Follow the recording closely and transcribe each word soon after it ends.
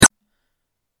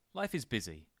Life is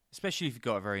busy, especially if you've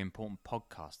got a very important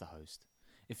podcast to host.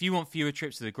 If you want fewer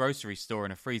trips to the grocery store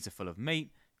and a freezer full of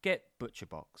meat, get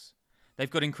ButcherBox. They've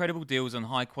got incredible deals on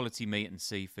high-quality meat and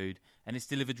seafood, and it's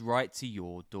delivered right to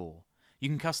your door. You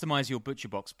can customize your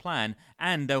ButcherBox plan,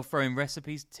 and they'll throw in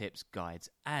recipes, tips, guides,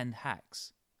 and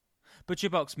hacks.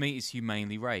 ButcherBox meat is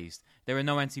humanely raised. There are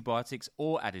no antibiotics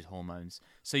or added hormones,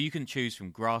 so you can choose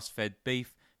from grass-fed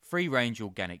beef, free-range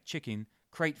organic chicken,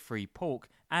 crate-free pork,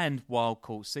 and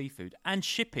wild-caught seafood, and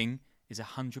shipping is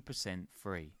 100%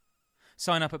 free.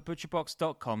 Sign up at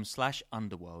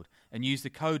butcherbox.com/underworld and use the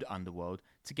code underworld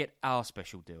to get our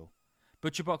special deal.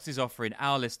 ButcherBox is offering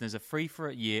our listeners a free for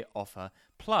a year offer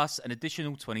plus an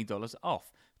additional $20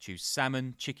 off. Choose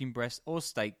salmon, chicken breast, or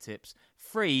steak tips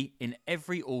free in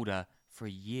every order for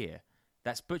a year.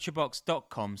 That's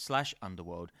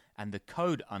butcherbox.com/underworld and the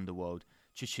code underworld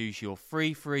to choose your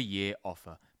free for a year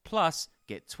offer. Plus,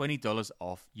 get $20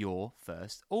 off your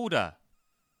first order.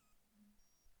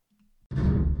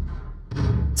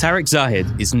 Tariq Zahid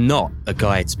is not a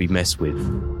guy to be messed with.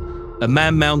 A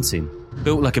man mountain,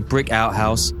 built like a brick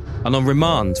outhouse, and on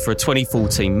remand for a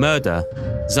 2014 murder,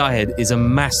 Zahid is a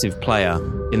massive player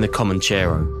in the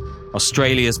Comanchero,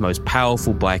 Australia's most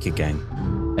powerful biker gang,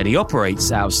 and he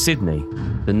operates out of Sydney,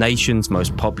 the nation's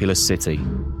most populous city.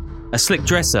 A slick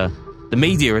dresser, the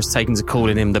media has taken to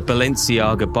calling him the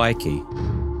Balenciaga bikie,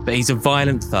 but he's a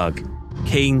violent thug,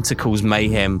 keen to cause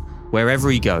mayhem wherever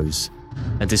he goes.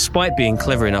 And despite being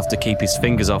clever enough to keep his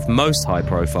fingers off most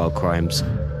high-profile crimes,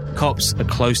 cops are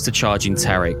close to charging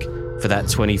Tariq for that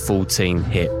 2014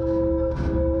 hit.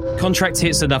 Contract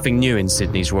hits are nothing new in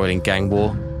Sydney's roiling gang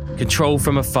war, controlled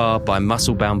from afar by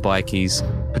muscle-bound bikies,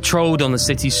 patrolled on the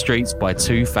city streets by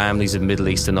two families of Middle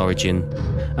Eastern origin,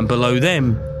 and below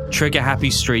them,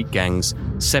 trigger-happy street gangs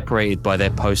separated by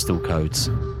their postal codes.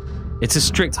 It's a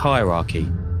strict hierarchy,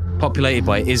 populated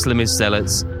by Islamist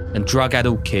zealots and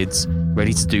drug-addled kids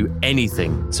ready to do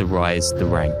anything to rise the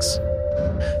ranks.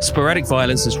 Sporadic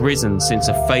violence has risen since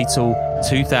a fatal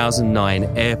 2009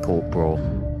 airport brawl.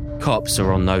 Cops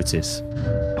are on notice.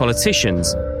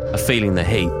 Politicians are feeling the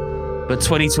heat. But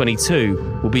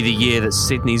 2022 will be the year that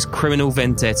Sydney's criminal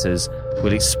vendettas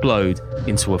will explode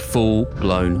into a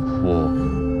full-blown war.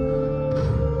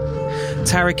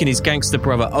 Tariq and his gangster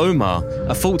brother Omar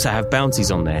are thought to have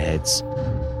bounties on their heads.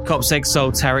 Cops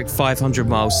exiled Tariq 500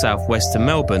 miles southwest to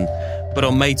Melbourne, but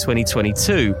on May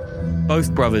 2022,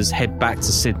 both brothers head back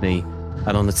to Sydney,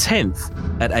 and on the 10th,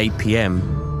 at 8 p.m,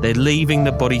 they're leaving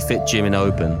the Body Fit gym in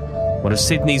Oban, one of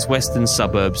Sydney's western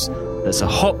suburbs that's a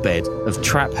hotbed of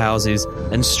trap houses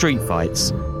and street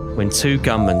fights, when two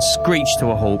gunmen screech to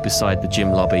a halt beside the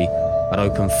gym lobby and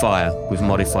open fire with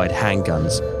modified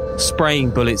handguns, spraying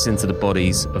bullets into the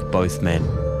bodies of both men.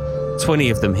 20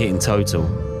 of them hit in total.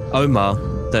 Omar,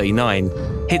 39,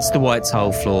 hits the white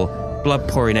tile floor, blood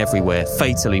pouring everywhere,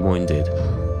 fatally wounded.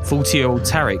 40-year-old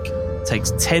Tariq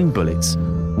takes 10 bullets,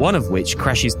 one of which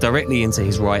crashes directly into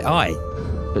his right eye,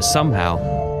 but somehow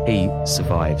he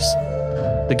survives.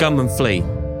 The gunmen flee,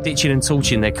 ditching and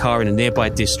torching their car in a nearby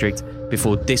district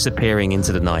before disappearing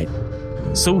into the night.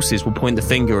 Sources will point the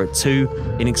finger at two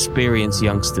inexperienced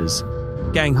youngsters,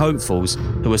 gang hopefuls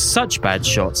who are such bad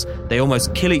shots they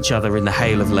almost kill each other in the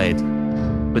hail of lead.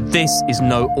 But this is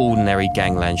no ordinary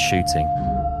gangland shooting.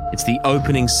 It's the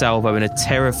opening salvo in a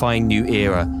terrifying new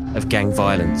era of gang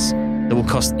violence that will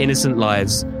cost innocent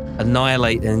lives,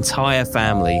 annihilate an entire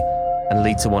family, and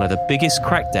lead to one of the biggest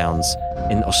crackdowns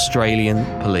in Australian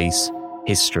police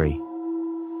history.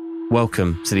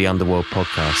 Welcome to the Underworld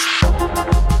Podcast.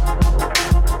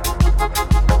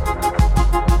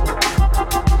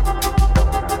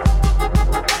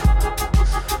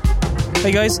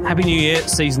 Hey guys, Happy New Year.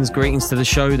 Season's greetings to the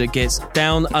show that gets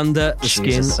down under the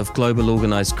skin of global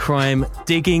organised crime,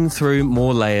 digging through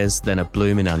more layers than a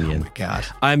blooming onion. Oh my God.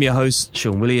 I'm your host,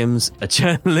 Sean Williams, a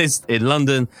journalist in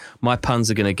London. My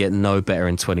puns are going to get no better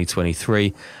in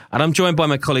 2023. And I'm joined by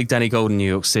my colleague Danny Gold in New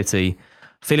York City.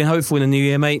 Feeling hopeful in the new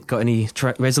year, mate? Got any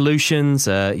resolutions?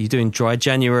 You doing dry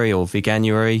January or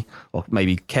veganuary or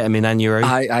maybe ketamine-anuary?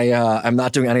 I'm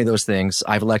not doing any of those things.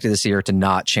 I've elected this year to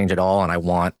not change at all, and I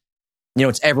want...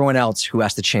 it's everyone else who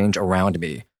has to change around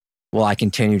me while I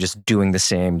continue just doing the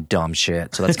same dumb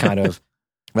shit. So that's kind of,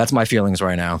 that's my feelings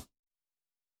right now.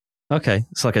 Okay.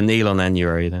 It's like a Elon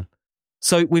annuary then.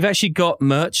 So we've actually got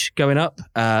merch going up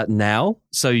now.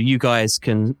 So you guys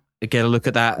can get a look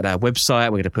at that at our website.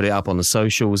 We're going to put it up on the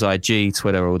socials, IG,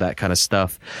 Twitter, all that kind of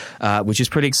stuff, which is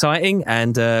pretty exciting.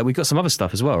 And we've got some other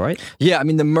stuff as well, right? Yeah, I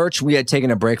mean, the merch, we had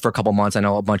taken a break for a couple months. I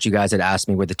know a bunch of you guys had asked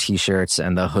me where the t-shirts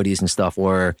and the hoodies and stuff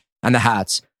were, and the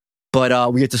hats.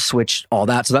 But we get to switch all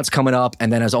that. So that's coming up.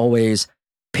 And then as always,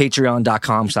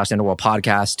 patreon.com/Underworld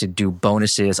Podcast to do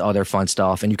bonuses, other fun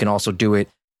stuff. And you can also do it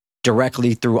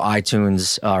directly through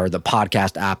iTunes or the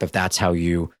podcast app if that's how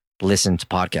you listen to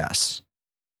podcasts.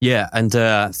 Yeah, and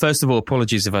first of all,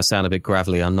 apologies if I sound a bit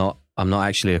gravelly. I'm not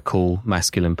actually a cool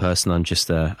masculine person. I'm just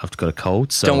I've got a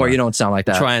cold. So don't worry, you don't sound like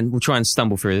that. We'll try and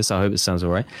stumble through this. I hope it sounds all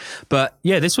right. But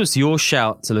yeah, this was your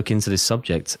shout to look into this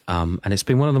subject, and it's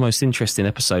been one of the most interesting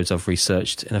episodes I've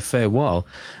researched in a fair while.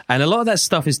 And a lot of that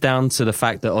stuff is down to the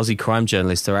fact that Aussie crime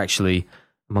journalists are actually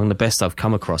among the best I've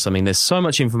come across. I mean, there's so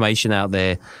much information out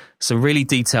there, some really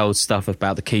detailed stuff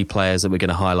about the key players that we're going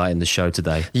to highlight in the show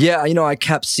today. Yeah, I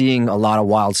kept seeing a lot of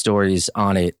wild stories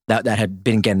on it that had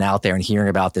been getting out there and hearing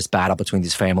about this battle between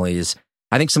these families.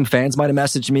 I think some fans might have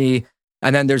messaged me.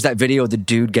 And then there's that video of the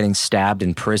dude getting stabbed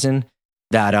in prison.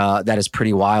 That is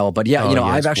pretty wild. But yeah,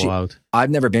 I've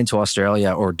never been to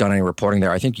Australia or done any reporting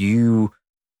there. I think you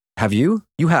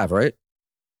have, right?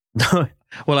 No.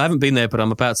 Well, I haven't been there, but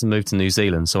I'm about to move to New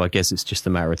Zealand, so I guess it's just a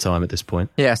matter of time at this point.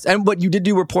 Yes, but you did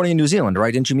do reporting in New Zealand,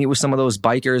 right? Didn't you meet with some of those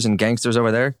bikers and gangsters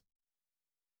over there?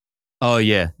 Oh,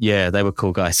 yeah, they were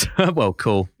cool guys. Well,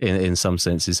 cool in some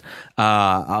senses.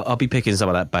 I'll be picking some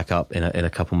of that back up in a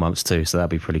couple months too, so that'd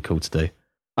be pretty cool to do.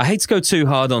 I hate to go too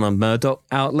hard on a Murdoch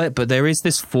outlet, but there is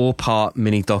this 4-part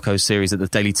mini doco series at the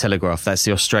Daily Telegraph. That's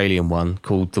the Australian one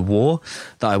called The War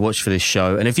that I watched for this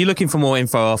show. And if you're looking for more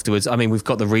info afterwards, I mean, we've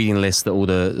got the reading list that all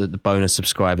the bonus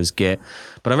subscribers get,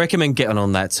 but I recommend getting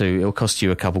on that too. It'll cost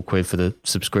you a couple quid for the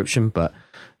subscription, but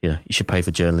you should pay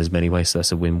for journalism anyway, so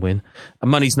that's a win-win.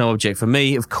 And money's no object for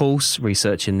me, of course.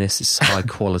 Researching this is high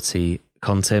quality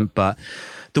content, but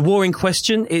the war in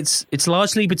question, it's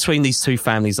largely between these two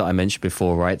families that I mentioned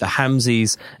before, right? The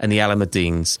Hamzis and the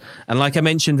Alameddines. And like I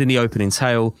mentioned in the opening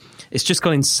tale, it's just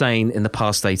gone insane in the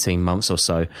past 18 months or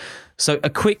so. So a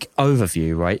quick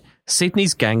overview, right?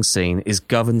 Sydney's gang scene is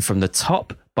governed from the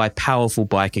top by powerful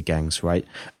biker gangs, right?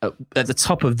 At the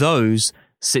top of those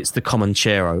sits the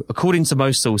Comanchero. According to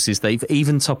most sources, they've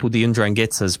even toppled the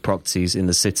Ndrangheta's proxies in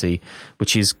the city,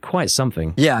 which is quite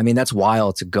something. Yeah, I mean, that's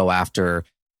wild to go after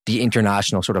the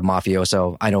international sort of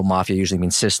mafioso. I know mafia usually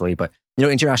means Sicily, but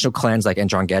international clans like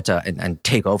Ndrangheta and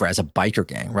take over as a biker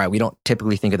gang, right? We don't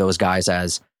typically think of those guys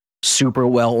as super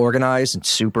well organized and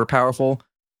super powerful,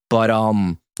 but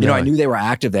I knew they were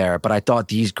active there, but I thought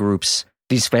these groups,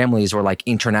 these families were like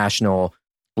international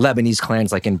Lebanese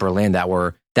clans like in Berlin that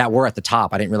were at the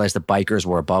top. I didn't realize the bikers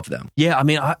were above them. Yeah, I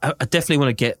mean, I definitely want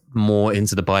to get more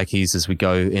into the bikies as we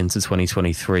go into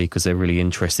 2023 because they're really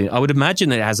interesting. I would imagine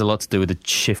that it has a lot to do with the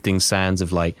shifting sands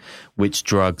of like which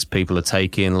drugs people are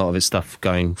taking. A lot of it's stuff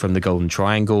going from the Golden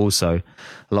Triangle. So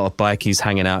a lot of bikies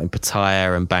hanging out in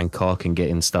Pattaya and Bangkok and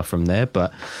getting stuff from there.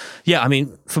 But yeah, I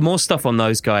mean, for more stuff on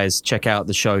those guys, check out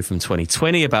the show from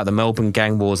 2020 about the Melbourne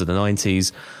gang wars of the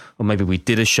 90s. Or maybe we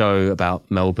did a show about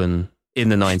Melbourne in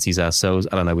the 90s ourselves.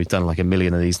 I don't know. We've done like a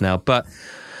million of these now. But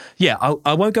yeah,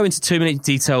 I won't go into too many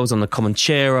details on the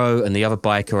Comanchero and the other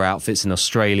biker outfits in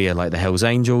Australia like the Hells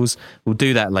Angels. We'll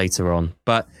do that later on.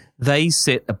 But they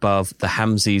sit above the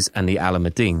Hamzis and the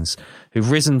Alameddines,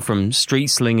 who've risen from street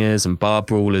slingers and bar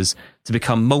brawlers to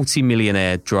become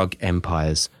multi-millionaire drug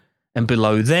empires. And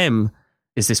below them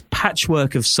is this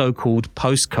patchwork of so-called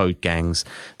postcode gangs.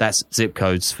 That's zip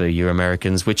codes for you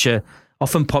Americans, which are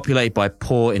often populated by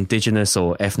poor indigenous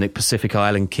or ethnic Pacific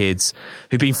Island kids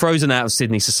who've been frozen out of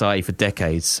Sydney society for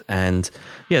decades. And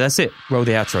yeah, that's it. Roll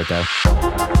the outro, Dale.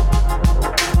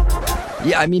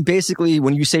 Yeah, I mean, basically,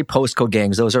 when you say postcode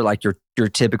gangs, those are like your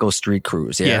typical street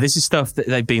crews. Yeah, this is stuff that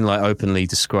they've been like openly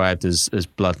described as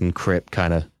Blood and Crip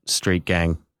kind of street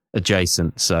gang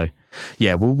adjacent. So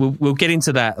yeah, we'll get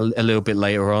into that a little bit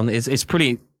later on. It's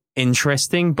pretty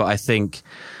interesting, but I think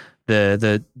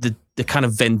the kind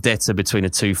of vendetta between the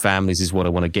two families is what I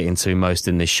want to get into most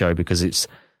in this show because it's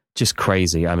just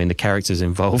crazy. I mean, the characters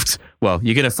involved, well,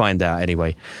 you're going to find out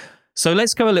anyway. So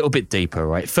let's go a little bit deeper,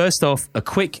 right? First off, a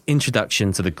quick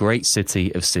introduction to the great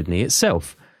city of Sydney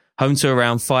itself. Home to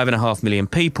around 5.5 million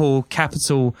people,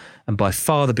 capital, and by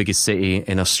far the biggest city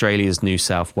in Australia's New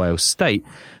South Wales state,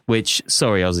 which,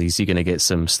 sorry Aussies, you're going to get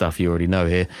some stuff you already know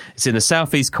here. It's in the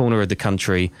southeast corner of the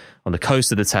country, on the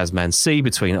coast of the Tasman Sea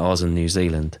between Oz and New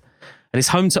Zealand. And it's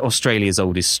home to Australia's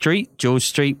oldest street, George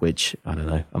Street, which, I don't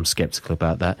know, I'm sceptical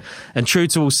about that. And true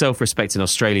to all self-respecting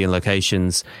Australian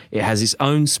locations, it has its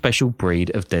own special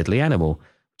breed of deadly animal,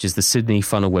 which is the Sydney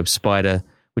funnel web spider,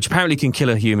 which apparently can kill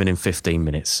a human in 15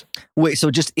 minutes. Wait,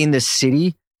 so just in the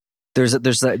city, there's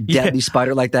that deadly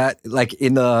spider like that? Like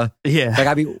in the... Yeah. Like,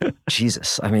 I mean,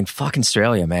 Jesus. I mean, fucking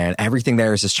Australia, man. Everything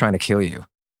there is just trying to kill you.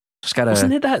 Just gotta.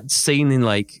 Wasn't it that scene in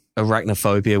like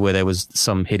Arachnophobia where there was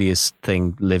some hideous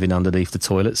thing living underneath the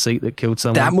toilet seat that killed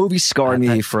someone? That movie scarred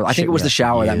me for. I think it was The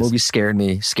Shower. That movie scarred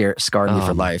me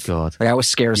for life. God. Like I was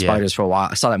scared of spiders for a while.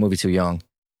 I saw that movie too young.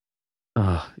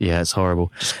 Oh, yeah, it's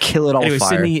horrible. Just kill it all with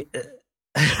fire.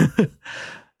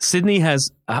 Sydney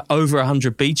has over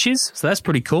 100 beaches, so that's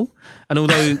pretty cool. And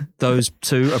although those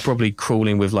two are probably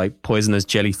crawling with like poisonous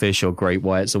jellyfish or great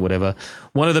whites or whatever,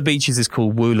 one of the beaches is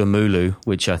called Woolloomooloo,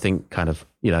 which I think kind of,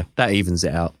 that evens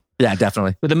it out. Yeah,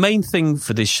 definitely. But the main thing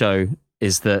for this show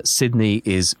is that Sydney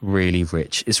is really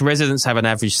rich. Its residents have an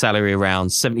average salary around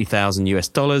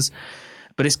 $70,000,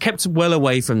 but it's kept well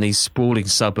away from these sprawling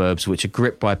suburbs which are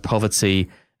gripped by poverty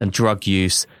and drug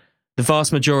use, the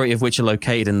vast majority of which are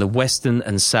located in the western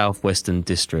and southwestern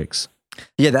districts.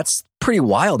 Yeah, that's pretty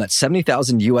wild. That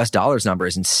 $70,000 number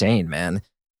is insane, man.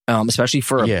 Especially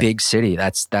for a big city.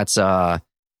 That's I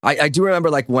do remember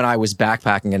like when I was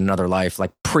backpacking in another life,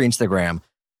 like pre-Instagram,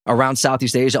 around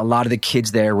Southeast Asia, a lot of the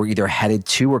kids there were either headed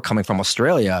to or coming from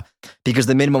Australia because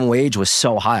the minimum wage was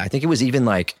so high. I think it was even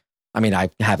like, I mean, I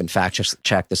haven't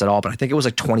fact-checked this at all, but I think it was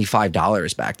like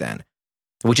 $25 back then,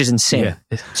 which is insane.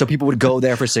 Yeah. So people would go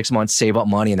there for 6 months, save up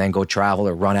money, and then go travel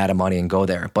or run out of money and go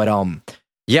there. But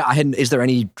is there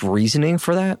any reasoning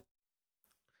for that?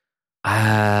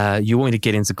 You want me to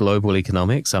get into global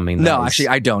economics? I mean, no, actually,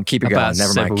 I don't. Keep it going.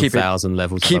 Never mind. Keep thousand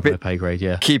levels above my pay grade.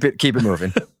 Yeah, keep it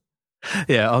moving.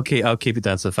 Yeah, I'll keep it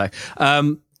down to the fact.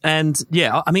 And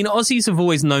yeah, I mean, Aussies have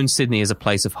always known Sydney as a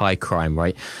place of high crime,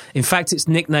 right? In fact, its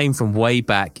nickname from way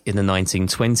back in the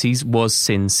 1920s was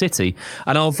Sin City.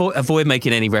 And I'll avoid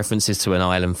making any references to an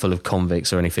island full of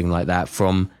convicts or anything like that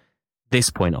from this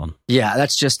point on. Yeah,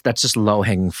 that's just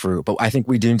low-hanging fruit. But I think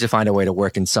we do need to find a way to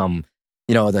work in some,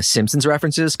 the Simpsons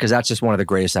references, because that's just one of the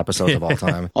greatest episodes of all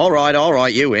time. All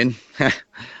right, you win.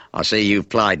 I see you've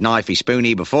played Knifey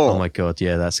Spoony before. Oh my God,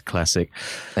 yeah, that's a classic.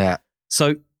 Yeah.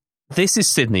 So this is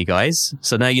Sydney, guys.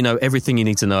 So now you know everything you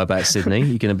need to know about Sydney.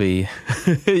 You're gonna be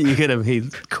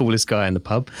the coolest guy in the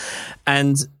pub,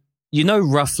 and you know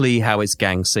roughly how its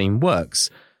gang scene works.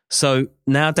 So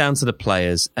now down to the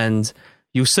players, and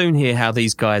you'll soon hear how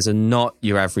these guys are not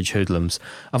your average hoodlums.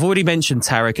 I've already mentioned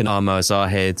Tarek and Armo as our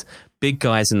head, big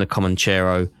guys in the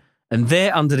Comanchero, and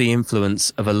they're under the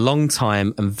influence of a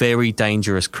long-time and very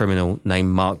dangerous criminal named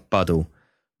Mark Buddle.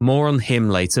 More on him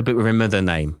later, but remember the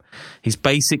name. He's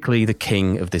basically the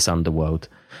king of this underworld.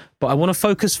 But I want to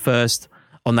focus first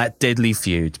on that deadly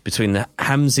feud between the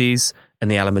Hamzis and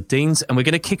the Alamuddins, and we're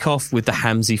going to kick off with the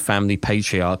Hamzi family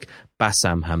patriarch,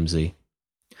 Bassam Hamzi.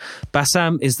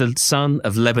 Bassam is the son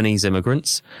of Lebanese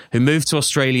immigrants who moved to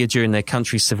Australia during their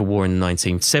country's civil war in the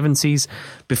 1970s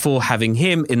before having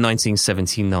him in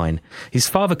 1979. His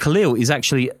father Khalil is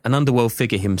actually an underworld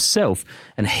figure himself,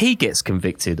 and he gets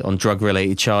convicted on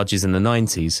drug-related charges in the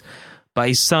 90s. But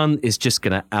his son is just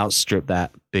going to outstrip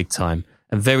that big time,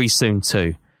 and very soon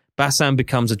too. Bassam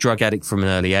becomes a drug addict from an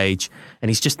early age, and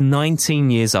he's just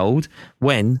 19 years old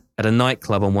when, at a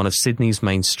nightclub on one of Sydney's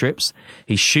main strips,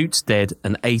 he shoots dead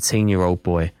an 18-year-old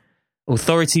boy.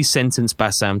 Authorities sentence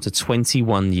Bassam to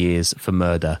 21 years for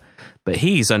murder, but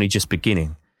he's only just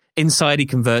beginning. Inside, he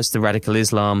converts to radical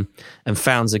Islam and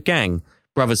founds a gang,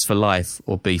 Brothers for Life,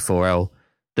 or B4L,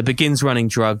 that begins running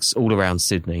drugs all around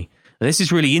Sydney. Now, this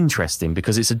is really interesting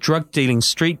because it's a drug-dealing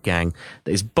street gang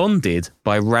that is bonded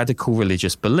by radical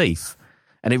religious belief,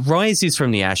 and it rises from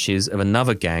the ashes of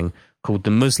another gang called the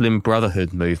Muslim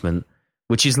Brotherhood movement,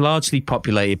 which is largely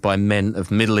populated by men of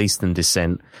Middle Eastern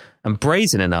descent and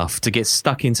brazen enough to get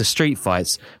stuck into street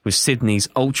fights with Sydney's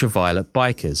ultraviolet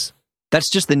bikers.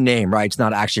 That's just the name, right? It's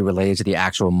not actually related to the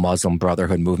actual Muslim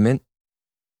Brotherhood movement.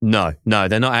 No,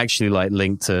 they're not actually like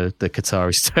linked to the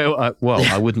Qatari style.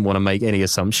 I wouldn't want to make any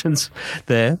assumptions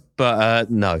there,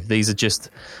 but no, these are just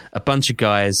a bunch of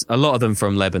guys, a lot of them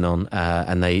from Lebanon,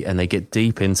 and they get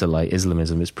deep into like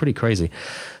Islamism. It's pretty crazy.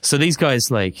 So these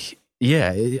guys, like,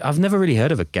 yeah, I've never really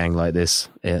heard of a gang like this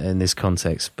in this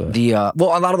context. But a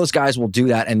lot of those guys will do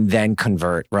that and then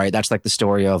convert, right? That's like the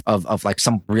story of like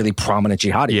some really prominent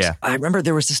jihadis. Yeah, I remember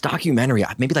there was this documentary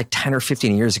maybe like 10 or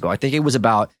 15 years ago. I think it was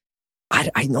about.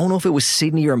 I don't know if it was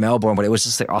Sydney or Melbourne, but it was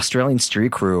just like Australian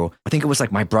street crew. I think it was like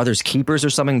My Brother's Keepers or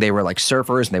something. They were like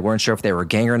surfers and they weren't sure if they were a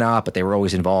gang or not, but they were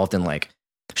always involved in like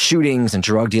shootings and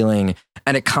drug dealing.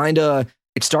 And it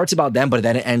starts about them, but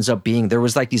then it ends up being, there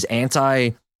was like these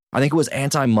I think it was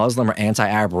anti-Muslim or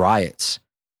anti-Arab riots.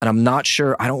 And I'm not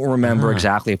sure, I don't remember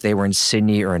exactly if they were in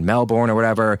Sydney or in Melbourne or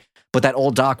whatever, but that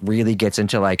old doc really gets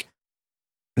into like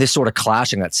this sort of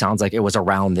clashing that sounds like it was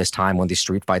around this time when these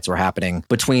street fights were happening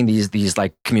between these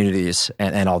like communities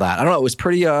and all that. I don't know. It was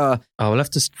pretty. I'll have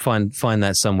to find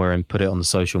that somewhere and put it on the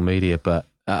social media. But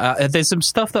there's some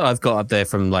stuff that I've got up there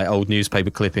from like old newspaper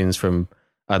clippings from,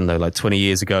 I don't know, like 20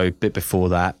 years ago, a bit before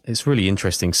that. It's really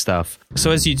interesting stuff.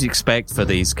 So as you'd expect for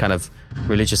these kind of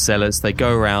religious zealots, they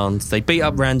go around, they beat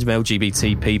up random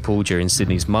LGBT people during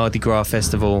Sydney's Mardi Gras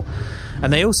festival,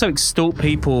 and they also extort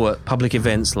people at public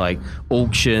events like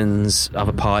auctions,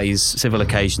 other parties, civil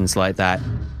occasions like that.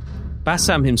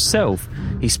 Bassam himself,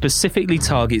 he specifically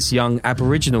targets young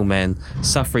Aboriginal men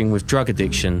suffering with drug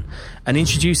addiction and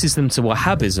introduces them to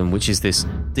Wahhabism, which is this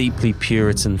deeply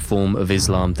Puritan form of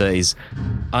Islam that is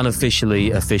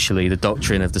officially the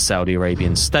doctrine of the Saudi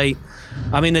Arabian state.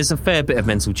 I mean, there's a fair bit of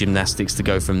mental gymnastics to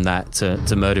go from that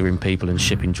to murdering people and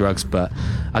shipping drugs, but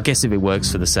I guess if it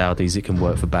works for the Saudis, it can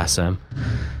work for Bassam.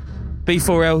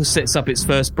 B4L sets up its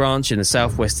first branch in the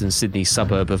southwestern Sydney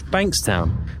suburb of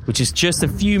Bankstown, which is just a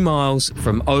few miles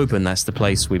from Oban. That's the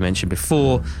place we mentioned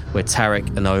before, where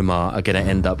Tarek and Omar are going to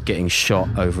end up getting shot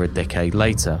over a decade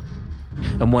later.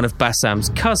 And one of Bassam's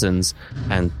cousins,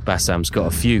 and Bassam's got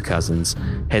a few cousins,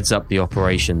 heads up the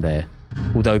operation there.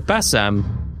 Although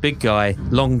Bassam, big guy,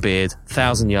 long beard,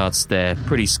 1,000-yard stare,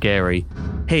 pretty scary,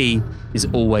 he is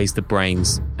always the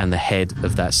brains and the head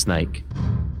of that snake.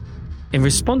 In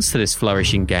response to this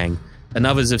flourishing gang, and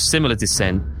others of similar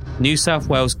descent, New South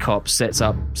Wales Cops sets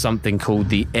up something called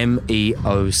the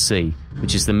MEOC,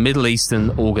 which is the Middle Eastern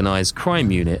Organised Crime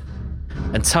Unit.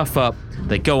 And tough up,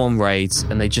 they go on raids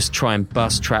and they just try and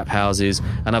bust trap houses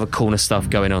and other corner stuff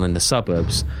going on in the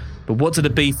suburbs. But what do the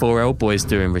B4L boys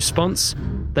do in response?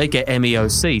 They get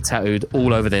MEOC tattooed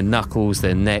all over their knuckles,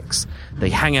 their necks. They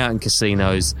hang out in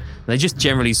casinos. And they just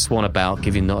generally swan about,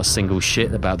 giving not a single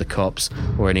shit about the cops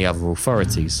or any other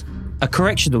authorities. A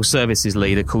correctional services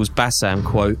leader calls Bassam,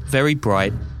 quote, very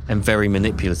bright and very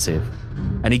manipulative.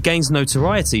 And he gains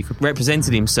notoriety for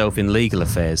representing himself in legal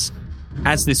affairs.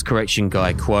 As this correction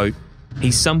guy, quote,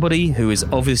 he's somebody who is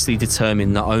obviously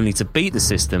determined not only to beat the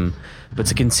system, but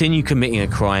to continue committing a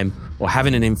crime or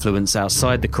having an influence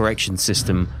outside the correction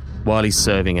system while he's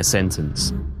serving a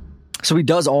sentence. So he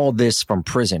does all this from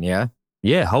prison, yeah?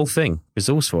 Yeah, whole thing.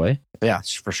 Resourceful, eh? Yeah,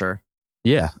 for sure.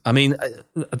 Yeah, I mean,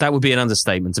 that would be an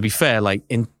understatement. To be fair, like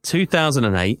in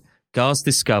 2008, guards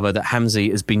discover that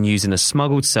Hamzy has been using a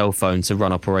smuggled cell phone to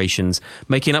run operations,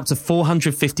 making up to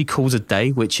 450 calls a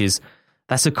day,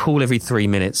 that's a call every 3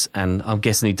 minutes, and I'm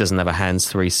guessing he doesn't have a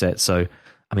hands-free set, so,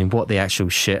 I mean, what the actual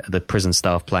shit are the prison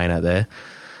staff playing out there?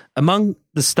 Among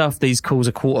the stuff these calls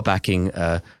are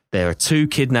quarterbacking, there are 2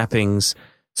 kidnappings,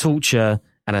 torture,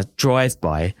 and a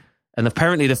drive-by, and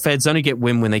apparently the feds only get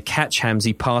wind when they catch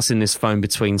Hamzy passing this phone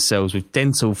between cells with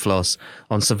dental floss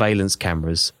on surveillance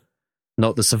cameras.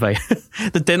 Not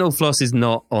the dental floss is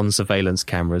not on surveillance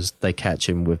cameras. They catch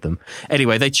him with them.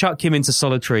 Anyway, they chuck him into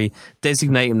solitary,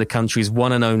 designate him the country's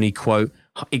one and only, quote,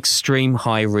 extreme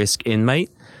high-risk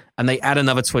inmate, and they add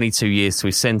another 22 years to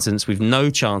his sentence with no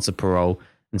chance of parole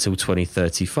until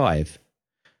 2035.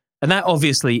 And that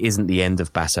obviously isn't the end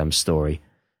of Bassam's story.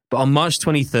 But on March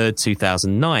 23rd,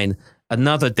 2009,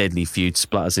 another deadly feud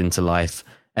splutters into life,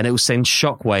 and it will send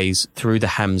shockwaves through the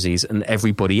Hamzys and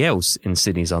everybody else in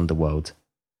Sydney's underworld.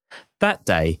 That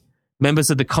day, members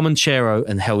of the Comanchero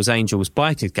and Hells Angels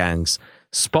biker gangs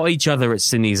spot each other at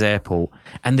Sydney's airport,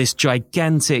 and this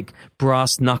gigantic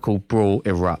brass-knuckle brawl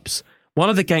erupts. One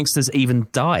of the gangsters even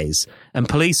dies, and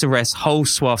police arrest whole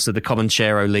swaths of the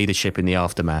Comanchero leadership in the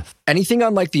aftermath. Anything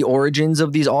on like the origins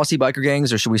of these Aussie biker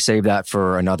gangs, or should we save that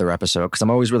for another episode? Because I'm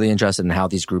always really interested in how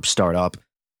these groups start up.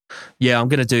 Yeah, I'm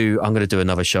gonna do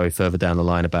another show further down the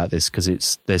line about this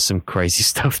because there's some crazy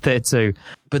stuff there too.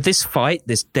 But this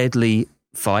deadly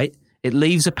fight, it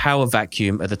leaves a power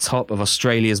vacuum at the top of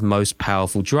Australia's most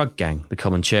powerful drug gang, the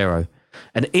Comanchero,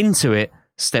 and into it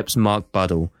steps Mark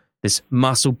Buddle, this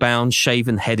muscle-bound,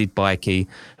 shaven-headed bikie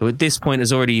who at this point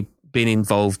has already been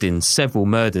involved in several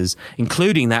murders,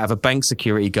 including that of a bank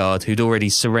security guard who'd already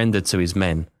surrendered to his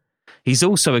men. He's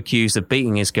also accused of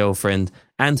beating his girlfriend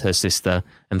and her sister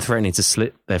and threatening to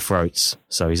slit their throats,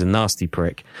 so he's a nasty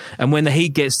prick. And when the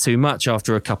heat gets too much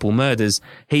after a couple murders,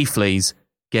 he flees.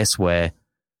 Guess where?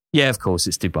 Yeah, of course,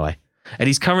 it's Dubai. And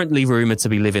he's currently rumoured to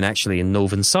be living actually in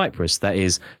northern Cyprus, that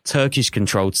is,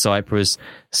 Turkish-controlled Cyprus,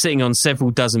 sitting on several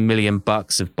dozen $1 million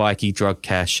of bikie drug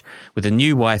cash with a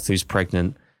new wife who's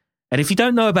pregnant. And if you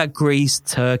don't know about Greece,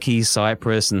 Turkey,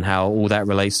 Cyprus, and how all that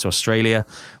relates to Australia,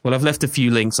 well, I've left a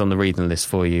few links on the reading list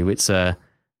for you. It's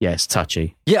yeah, it's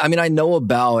touchy. Yeah, I mean, I know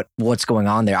about what's going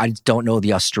on there. I just don't know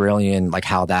the Australian, like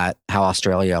how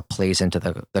Australia plays into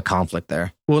the conflict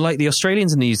there. Well, like the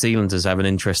Australians and New Zealanders have an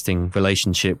interesting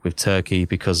relationship with Turkey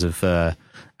because of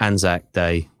Anzac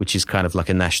Day, which is kind of like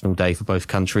a national day for both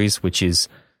countries,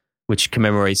 which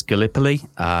commemorates Gallipoli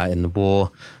in the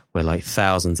war, where like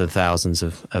thousands and thousands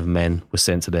of men were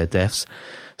sent to their deaths.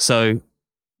 So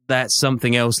that's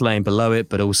something else laying below it,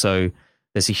 but also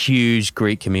there's a huge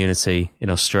Greek community in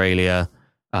Australia,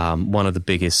 one of the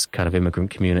biggest kind of immigrant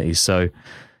communities. So,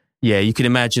 yeah, you can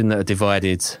imagine that a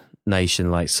divided nation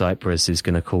like Cyprus is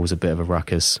going to cause a bit of a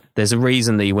ruckus. There's a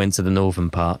reason that he went to the northern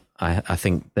part. I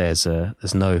think there's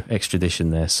no extradition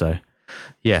there. So,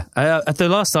 yeah. At the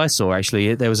last I saw,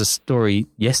 actually, there was a story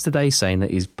yesterday saying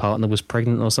that his partner was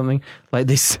pregnant or something. Like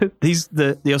this,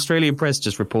 the Australian press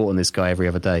just report on this guy every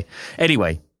other day.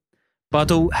 Anyway,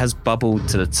 Buddle has bubbled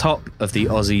to the top of the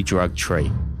Aussie drug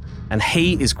tree, and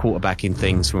he is quarterbacking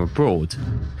things from abroad.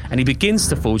 And he begins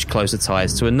to forge closer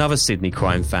ties to another Sydney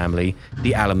crime family,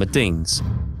 the Alameddines.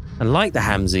 And like the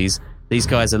Hamzis, these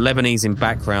guys are Lebanese in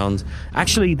background.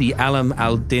 Actually, the Alam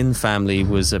al-Din family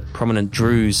was a prominent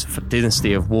Druze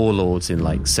dynasty of warlords in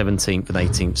like 17th and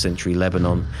 18th century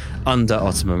Lebanon under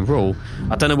Ottoman rule.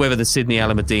 I don't know whether the Sydney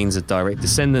Alameddines are direct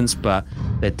descendants, but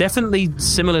they're definitely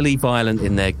similarly violent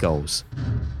in their goals.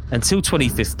 Until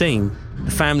 2015,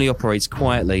 the family operates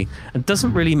quietly and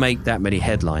doesn't really make that many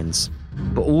headlines.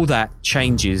 But all that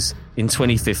changes in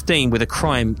 2015 with a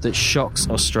crime that shocks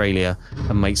Australia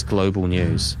and makes global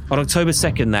news. On October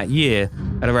 2nd that year,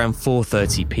 at around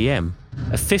 4:30 p.m,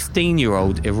 a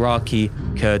 15-year-old Iraqi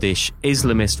Kurdish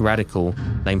Islamist radical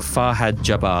named Farhad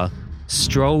Jabbar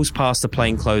strolls past a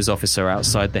plainclothes officer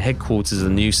outside the headquarters of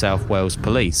the New South Wales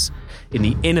Police in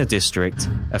the inner district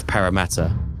of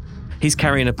Parramatta. He's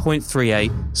carrying a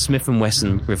 .38 Smith &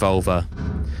 Wesson revolver.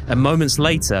 And moments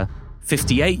later,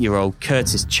 58-year-old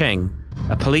Curtis Cheng,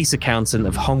 a police accountant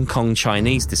of Hong Kong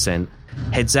Chinese descent,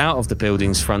 heads out of the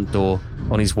building's front door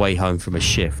on his way home from a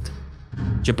shift.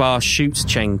 Jabbar shoots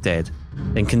Cheng dead,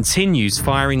 then continues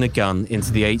firing the gun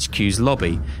into the HQ's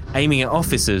lobby, aiming at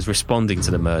officers responding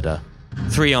to the murder.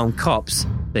 3 armed cops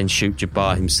then shoot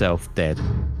Jabbar himself dead.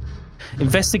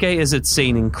 Investigators had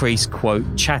seen increased,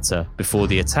 quote, chatter before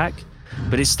the attack,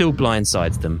 but it still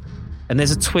blindsides them. And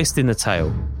there's a twist in the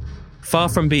tale. Far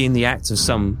from being the act of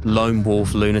some lone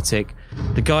wolf lunatic,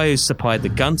 the guy who supplied the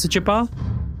gun to Jabbar?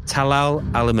 Talal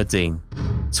Alameddine,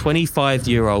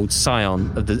 25-year-old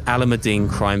scion of the Alameddine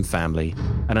crime family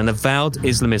and an avowed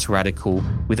Islamist radical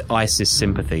with ISIS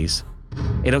sympathies.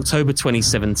 In October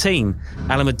 2017,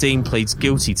 Alameddine pleads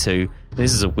guilty to,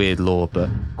 this is a weird law, but,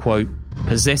 quote,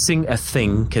 possessing a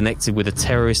thing connected with a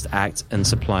terrorist act and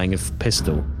supplying a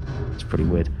pistol. It's pretty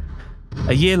weird.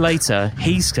 A year later,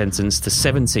 he's sentenced to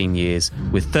 17 years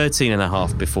with 13 and a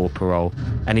half before parole,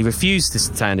 and he refused to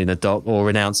stand in the dock or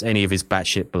renounce any of his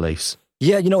batshit beliefs.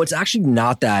 Yeah, it's actually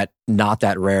not that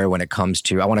rare when it comes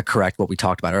to, I want to correct what we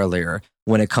talked about earlier,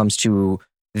 when it comes to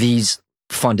these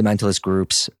fundamentalist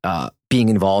groups being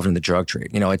involved in the drug trade.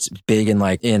 It's big in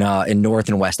North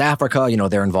and West Africa.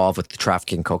 They're involved with the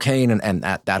trafficking cocaine and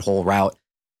that whole route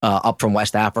up from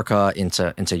West Africa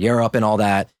into Europe and all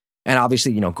that. And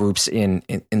obviously, groups in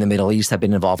the Middle East have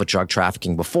been involved with drug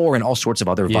trafficking before and all sorts of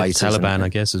other vices. Taliban, I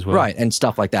guess, as well. Right, and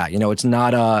stuff like that.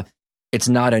 It's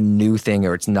not a new thing,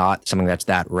 or it's not something that's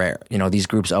that rare. These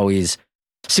groups always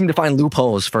seem to find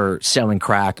loopholes for selling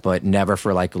crack, but never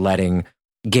for letting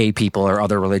gay people or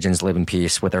other religions live in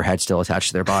peace with their heads still attached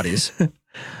to their bodies.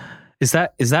 Is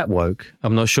that woke?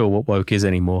 I'm not sure what woke is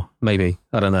anymore. Maybe.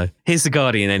 I don't know. Here's The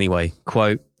Guardian anyway.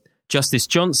 Quote, Justice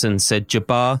Johnson said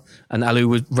Jabbar and Alu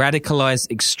were radicalised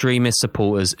extremist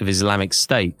supporters of Islamic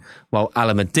State, while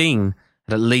Alameddine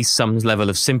had at least some level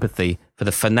of sympathy for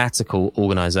the fanatical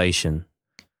organisation.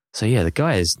 So yeah, the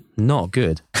guy is not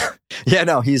good. Yeah,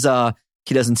 no, he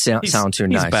doesn't sound too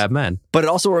nice. He's a bad man. But it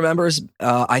also remembers,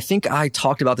 I think I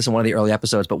talked about this in one of the early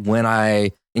episodes, but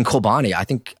in Kobani, I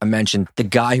think I mentioned the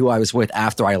guy who I was with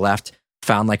after I left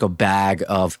found a bag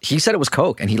of, he said it was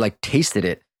coke, and he tasted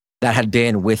it, that had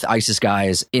been with ISIS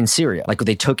guys in Syria.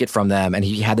 They took it from them, and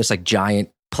he had this giant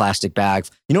plastic bag.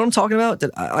 You know what I'm talking about?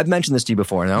 I've mentioned this to you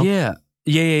before, no? Yeah.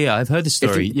 I've heard the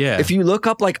story. If you look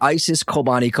up ISIS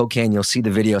Kobani cocaine, you'll see the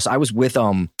video. So I was with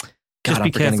Just be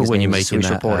careful when you're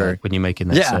making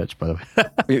that search, by the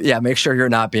way. Yeah, make sure you're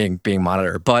not being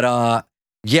monitored. But I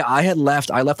had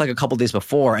left. I left a couple days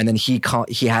before, and then he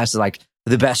has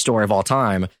the best story of all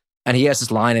time, and he has this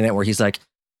line in it where he's like,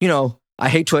 I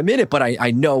hate to admit it, but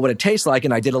I know what it tastes like,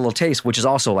 and I did a little taste, which is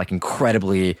also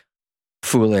incredibly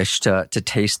foolish to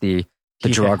taste the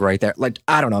drug right there.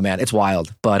 I don't know, man, it's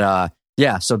wild. But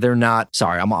Yeah, so they're not...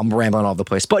 Sorry, I'm rambling all over the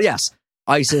place. But yes,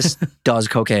 ISIS does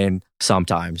cocaine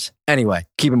sometimes. Anyway,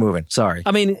 keep it moving. Sorry.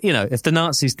 I mean, if the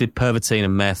Nazis did Pervitin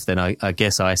and meth, then I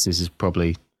guess ISIS is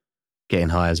probably getting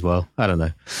high as well. I don't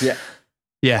know. Yeah.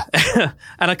 Yeah.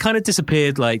 And I kind of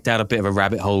disappeared down a bit of a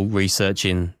rabbit hole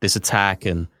researching this attack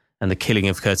and the killing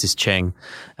of Curtis Cheng.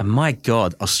 And my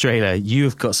God, Australia, you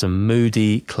have got some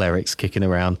moody clerics kicking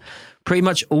around. Pretty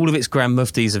much all of its Grand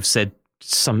Muftis have said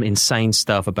some insane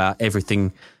stuff about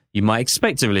everything you might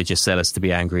expect a religious zealot to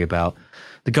be angry about.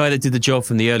 The guy that did the job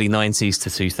from the early 90s to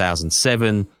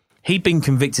 2007, he'd been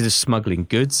convicted of smuggling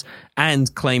goods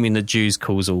and claiming that Jews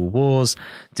cause all wars,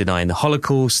 denying the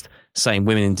Holocaust, saying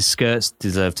women in skirts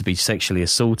deserve to be sexually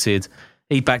assaulted.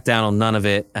 He backed down on none of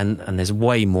it, and there's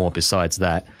way more besides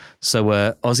that. So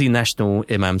Aussie National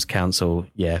Imams Council,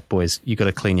 yeah, boys, you got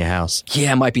to clean your house.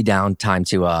 Yeah, it might be time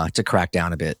to crack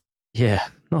down a bit. Yeah,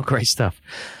 not great stuff.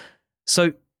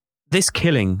 So this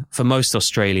killing, for most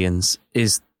Australians,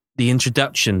 is the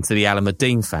introduction to the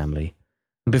Alamuddin family.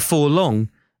 And before long,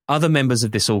 other members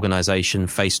of this organisation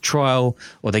face trial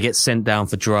or they get sent down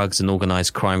for drugs and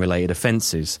organised crime-related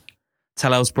offences.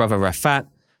 Talal's brother Rafat,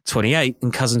 28,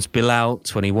 and cousins Bilal,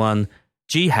 21,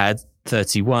 Jihad,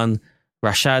 31,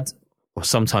 Rashad, or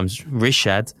sometimes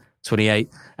Rishad, 28,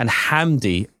 and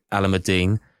Hamdi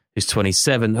Alamuddin, who's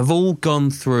 27, have all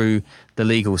gone through the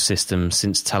legal system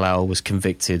since Talal was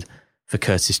convicted for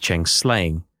Curtis Cheng's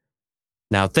slaying.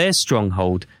 Now, their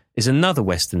stronghold is another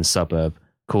western suburb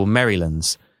called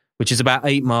Merrylands, which is about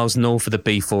 8 miles north of the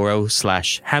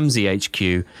B4L/Hamzi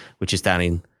HQ, which is down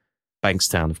in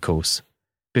Bankstown, of course.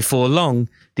 Before long,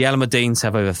 the Alamuddins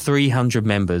have over 300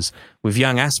 members, with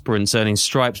young aspirants earning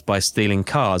stripes by stealing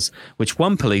cars, which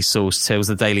one police source tells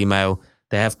the Daily Mail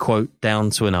they have, quote, down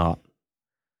to an art.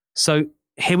 So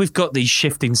here we've got these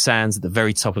shifting sands at the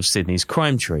very top of Sydney's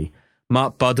crime tree.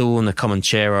 Mark Buddle and the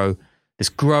Comanchero, this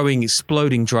growing,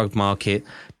 exploding drug market,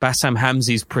 Bassam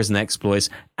Hamzi's prison exploits,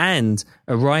 and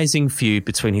a rising feud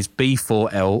between his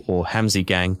B4L or Hamzi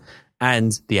gang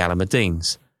and the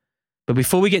Alamuddins. But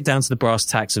before we get down to the brass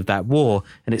tacks of that war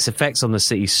and its effects on the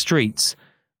city's streets,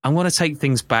 I want to take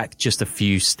things back just a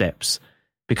few steps,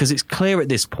 because it's clear at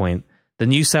this point the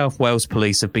New South Wales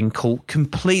police have been caught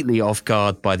completely off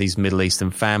guard by these Middle Eastern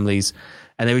families,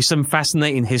 and there is some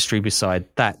fascinating history beside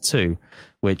that too,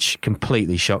 which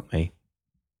completely shocked me.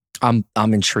 I'm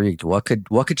intrigued. What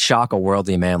could shock a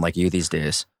worldly man like you these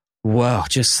days? Well,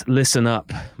 just listen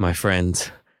up, my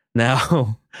friend.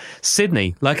 Now,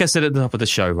 Sydney, like I said at the top of the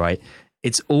show, right,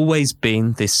 it's always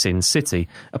been this sin city,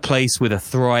 a place with a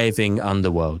thriving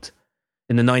underworld.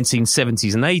 In the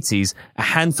 1970s and 80s, a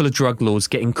handful of drug lords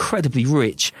get incredibly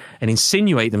rich and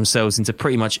insinuate themselves into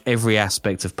pretty much every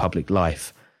aspect of public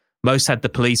life. Most had the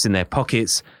police in their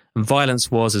pockets, and violence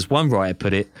was, as one writer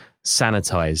put it,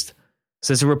 sanitized.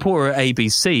 Says a reporter at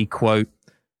ABC, quote,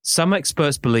 "Some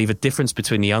experts believe a difference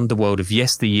between the underworld of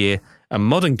yesteryear and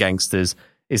modern gangsters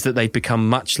is that they've become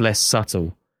much less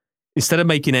subtle. Instead of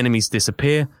making enemies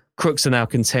disappear, crooks are now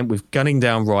content with gunning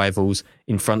down rivals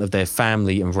in front of their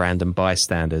family and random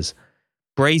bystanders.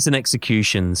 Brazen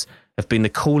executions have been the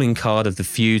calling card of the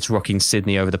feuds rocking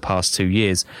Sydney over the past 2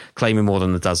 years, claiming more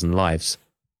than a dozen lives."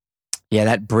 Yeah,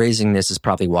 that brazenness is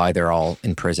probably why they're all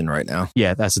in prison right now.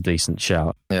 Yeah, that's a decent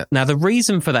shout. Yeah. Now, the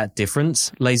reason for that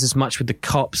difference lays as much with the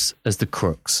cops as the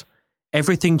crooks.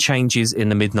 Everything changes in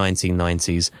the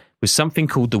mid-1990s with something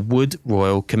called the Wood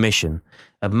Royal Commission,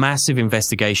 a massive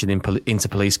investigation into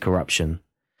police corruption.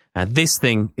 And this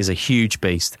thing is a huge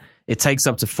beast. It takes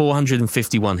up to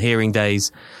 451 hearing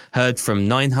days, heard from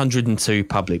 902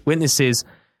 public witnesses,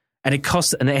 and it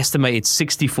costs an estimated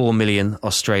 64 million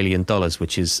Australian dollars,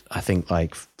 which is, I think,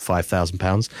 like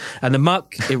 £5,000. And the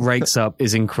muck it rakes up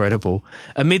is incredible.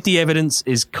 Amid the evidence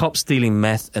is cops dealing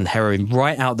meth and heroin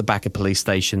right out the back of police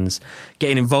stations,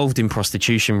 getting involved in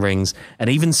prostitution rings,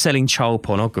 and even selling child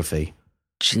pornography.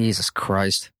 Jesus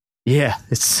Christ. Yeah,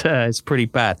 it's pretty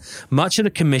bad. Much of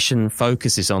the commission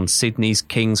focuses on Sydney's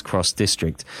King's Cross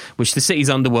district, which the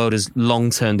city's underworld has long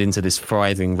turned into this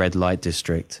thriving red light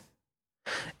district.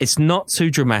 It's not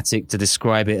too dramatic to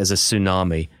describe it as a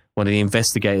tsunami, one of the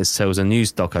investigators tells a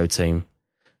news doco team.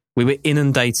 We were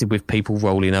inundated with people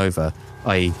rolling over,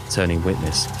 i.e. turning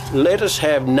witness. Let us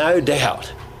have no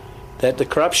doubt that the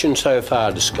corruption so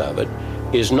far discovered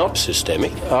is not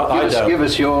systemic. Give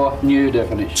us your new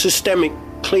definition. Systemic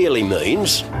clearly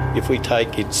means, if we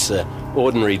take its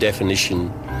ordinary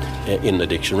definition in the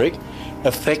dictionary,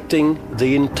 affecting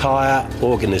the entire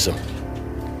organism.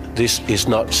 this is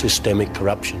not systemic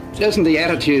corruption. Doesn't the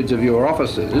attitudes of your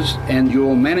officers and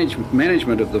your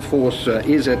management of the force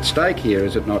is at stake here,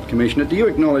 is it not, Commissioner? Do you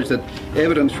acknowledge that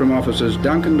evidence from officers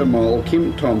Duncan de Mol,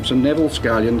 Kim Thompson, Neville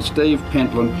Scullion, Steve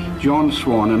Pentland, John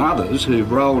Swan and others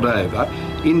who've rolled over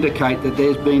indicate that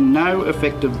there's been no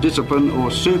effective discipline or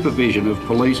supervision of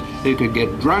police who could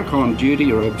get drunk on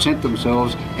duty or absent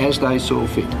themselves as they saw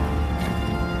fit?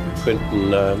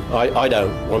 Quentin, I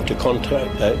don't want to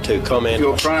comment.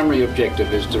 Your primary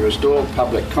objective is to restore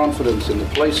public confidence in the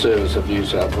police service of New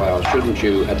South Wales. Shouldn't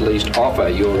you at least offer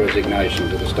your resignation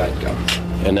to the state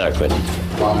government? No, Quentin.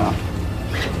 Why not?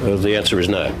 Well, the answer is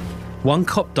no. One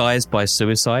cop dies by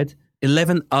suicide.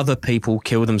 11 other people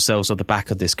kill themselves on the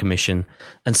back of this commission,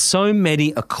 and so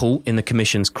many are caught in the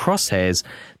commission's crosshairs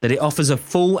that it offers a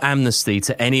full amnesty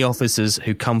to any officers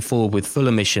who come forward with full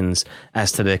admissions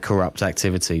as to their corrupt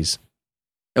activities.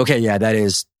 Okay, yeah, that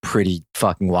is pretty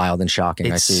fucking wild and shocking.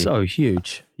 It's I see. so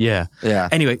huge. Yeah. Yeah.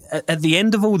 Anyway, at the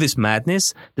end of all this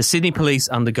madness, the Sydney Police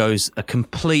undergoes a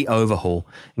complete overhaul,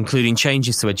 including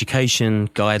changes to education,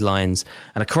 guidelines,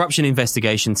 and a corruption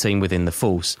investigation team within the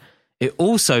force. It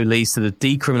also leads to the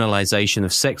decriminalisation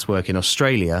of sex work in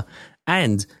Australia,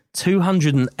 and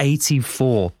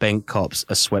 284 bent cops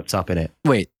are swept up in it.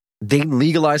 Wait, they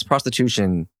legalized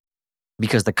prostitution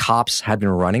because the cops had been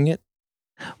running it?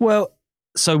 Well,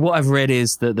 so what I've read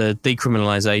is that the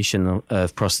decriminalisation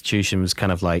of prostitution was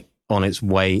kind of like on its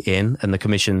way in, and the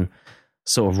commission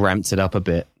sort of ramped it up a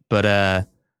bit. But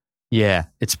yeah,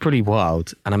 it's pretty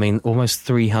wild. And I mean, almost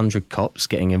 300 cops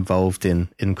getting involved in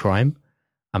crime.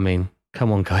 I mean,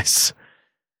 come on, guys.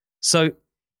 So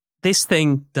this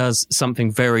thing does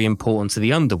something very important to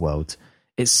the underworld.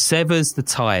 It severs the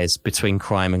ties between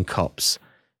crime and cops,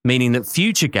 meaning that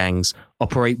future gangs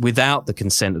operate without the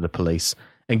consent of the police,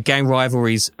 and gang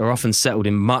rivalries are often settled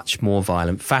in much more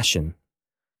violent fashion.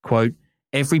 Quote,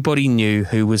 everybody knew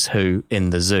who was who in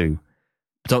the zoo.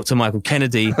 Dr. Michael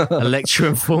Kennedy, a lecturer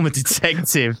and former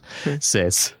detective,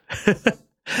 says...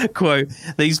 Quote,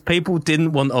 these people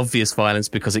didn't want obvious violence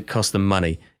because it cost them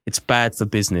money. It's bad for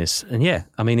business. And yeah,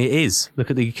 I mean, it is. Look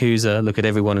at the Yakuza, look at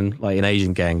everyone in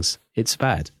Asian gangs. It's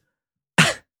bad.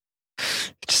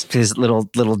 Just his little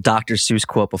Dr. Seuss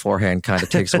quote beforehand kind of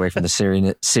takes away from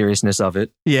the seriousness of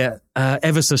it. Yeah,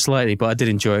 ever so slightly, but I did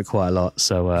enjoy it quite a lot.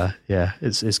 So yeah,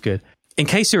 it's good. In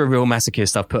case you're a real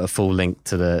masochist, I've put a full link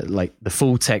to the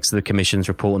full text of the Commission's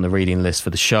report on the reading list for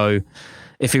the show.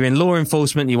 If you're in law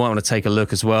enforcement, you might want to take a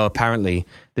look as well. Apparently,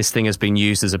 this thing has been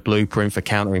used as a blueprint for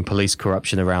countering police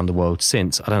corruption around the world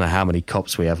since. I don't know how many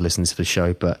cops we have listening to the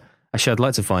show, but actually I'd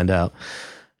like to find out.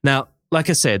 Now, like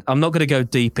I said, I'm not going to go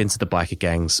deep into the biker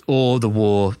gangs or the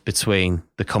war between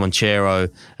the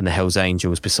Comanchero and the Hells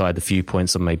Angels beside the few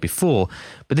points I made before.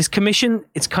 But this commission,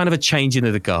 it's kind of a changing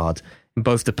of the guard in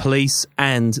both the police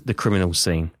and the criminal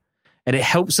scene. And it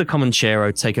helps the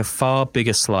Comanchero take a far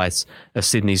bigger slice of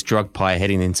Sydney's drug pie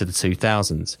heading into the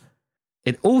 2000s.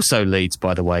 It also leads,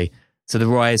 by the way, to the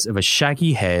rise of a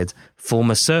shaggy-haired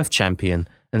former surf champion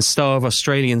and star of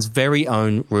Australians' very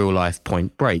own real-life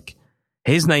Point Break.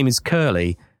 His name is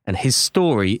Curly, and his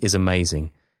story is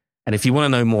amazing. And if you want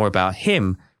to know more about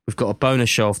him, we've got a bonus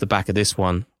show off the back of this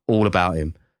one, all about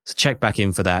him. So check back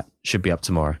in for that. Should be up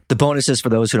tomorrow. The bonuses for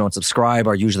those who don't subscribe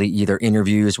are usually either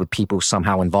interviews with people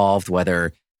somehow involved,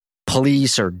 whether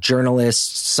police or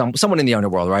journalists, someone in the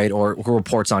underworld, right? Or who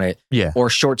reports on it. Yeah. Or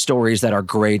short stories that are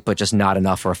great, but just not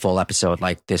enough for a full episode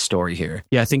like this story here.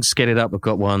 Yeah, I think Get It Up, I've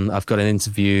got one. I've got an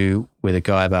interview with a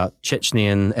guy about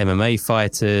Chechnyan MMA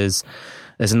fighters.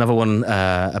 There's another one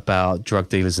about drug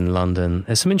dealers in London.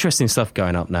 There's some interesting stuff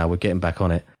going up now. We're getting back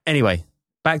on it. Anyway,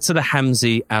 back to the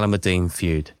Hamzy Alamuddin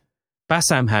feud.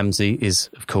 Bassam Hamzy is,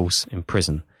 of course, in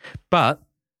prison, but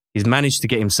he's managed to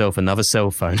get himself another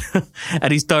cell phone,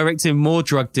 and he's directing more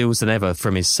drug deals than ever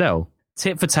from his cell.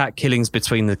 Tit-for-tat killings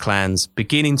between the clans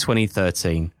begin in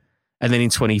 2013, and then in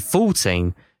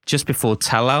 2014, just before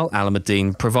Talal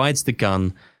Alamuddin provides the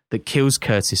gun that kills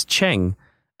Curtis Cheng,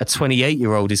 a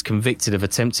 28-year-old is convicted of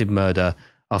attempted murder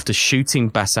after shooting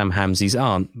Bassam Hamzy's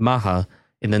aunt, Maha,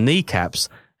 in the kneecaps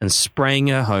and spraying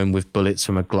her home with bullets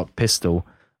from a Glock pistol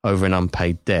over an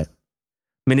unpaid debt.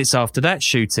 Minutes after that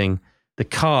shooting, the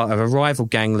car of a rival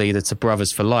gang leader to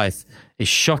Brothers for Life is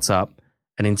shot up,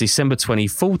 and in December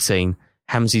 2014,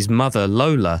 Hamzy's mother,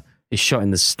 Lola, is shot in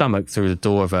the stomach through the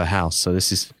door of her house, so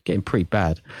this is getting pretty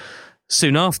bad.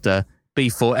 Soon after,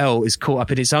 B4L is caught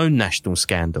up in its own national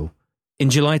scandal. In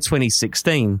July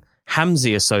 2016,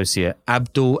 Hamzy associate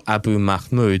Abdul Abu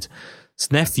Mahmoud's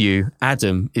nephew,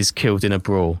 Adam, is killed in a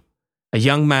brawl. A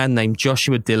young man named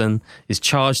Joshua Dillon is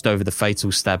charged over the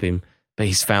fatal stabbing, but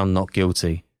he's found not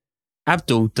guilty.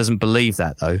 Abdul doesn't believe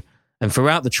that, though, and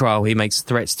throughout the trial he makes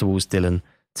threats towards Dylan,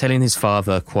 telling his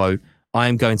father, quote, "I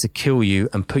am going to kill you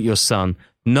and put your son.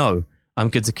 No, I'm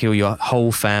going to kill your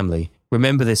whole family.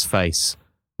 Remember this face.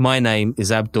 My name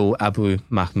is Abdul Abu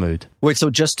Mahmoud." Wait, so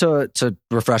just to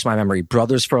refresh my memory,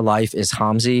 Brothers for Life is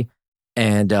Hamzi,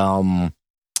 and the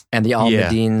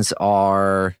Alameddins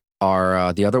are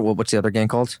the other. What's the other gang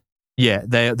called? Yeah,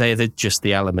 they're just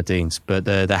the Alameddins, but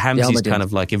the Hamzis kind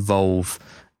of like evolve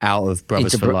out of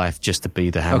Brothers for Life just to be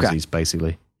the Hamzis,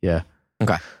 basically. Yeah.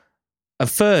 Okay. At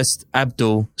first,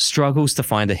 Abdul struggles to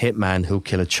find a hitman who'll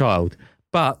kill a child,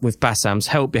 but with Bassam's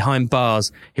help behind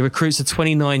bars, he recruits a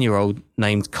 29-year-old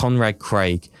named Conrad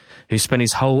Craig, who spent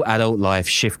his whole adult life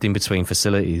shifting between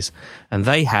facilities, and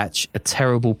they hatch a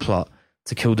terrible plot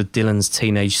to kill Dylan's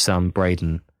teenage son,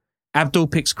 Braden. Abdul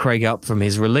picks Craig up from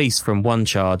his release from one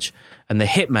charge, and the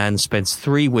hitman spends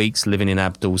 3 weeks living in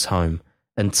Abdul's home,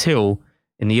 until,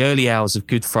 in the early hours of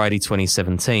Good Friday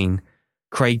 2017,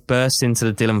 Craig bursts into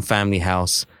the Dylan family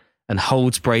house and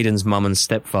holds Braden's mum and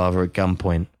stepfather at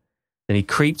gunpoint. Then he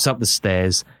creeps up the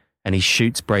stairs and he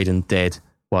shoots Braden dead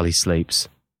while he sleeps.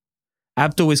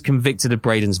 Abdul is convicted of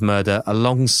Braden's murder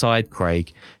alongside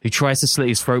Craig, who tries to slit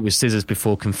his throat with scissors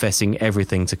before confessing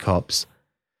everything to cops.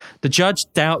 The judge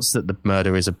doubts that the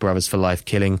murder is a Brothers for Life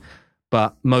killing,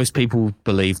 but most people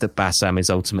believe that Bassam is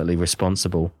ultimately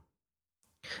responsible.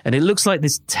 And it looks like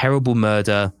this terrible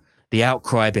murder, the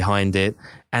outcry behind it,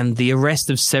 and the arrest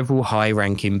of several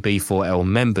high-ranking B4L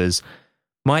members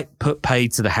might put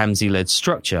paid to the Hamzi-led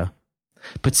structure.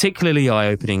 Particularly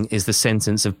eye-opening is the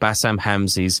sentence of Bassam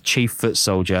Hamzi's chief foot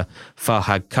soldier,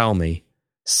 Farhad Kalmi.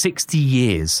 60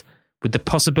 years, with the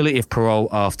possibility of parole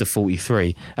after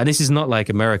 43. And this is not like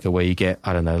America where you get,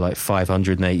 I don't know, like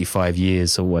 585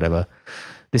 years or whatever.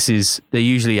 They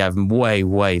usually have way,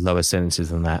 way lower sentences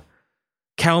than that.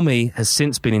 Kalmi has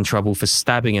since been in trouble for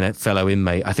stabbing a fellow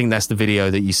inmate. I think that's the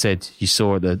video that you said you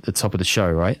saw at the top of the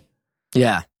show, right?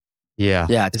 Yeah. Yeah.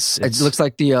 Yeah. It looks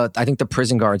like I think the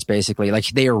prison guards basically, like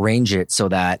they arrange it so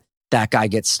that guy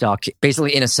gets stuck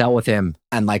basically in a cell with him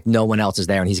and like no one else is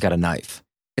there and he's got a knife.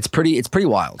 It's pretty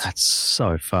wild. That's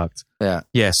so fucked. Yeah.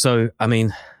 Yeah. So, I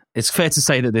mean, it's fair to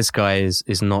say that this guy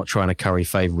is not trying to curry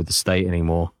favor with the state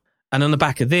anymore. And on the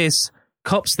back of this,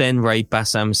 cops then raid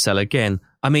Bassam's cell again.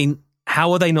 I mean,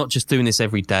 how are they not just doing this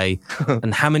every day?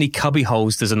 And how many cubby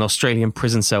holes does an Australian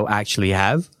prison cell actually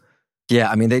have?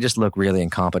 Yeah, I mean, they just look really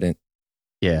incompetent.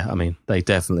 Yeah, I mean, they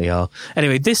definitely are.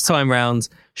 Anyway, this time round,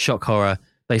 shock horror,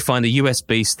 they find a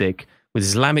USB stick with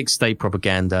Islamic State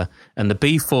propaganda and the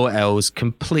B4L's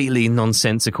completely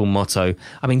nonsensical motto.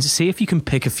 I mean, see if you can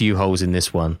pick a few holes in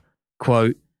this one.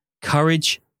 Quote,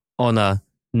 courage, honor,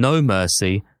 no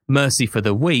mercy, mercy for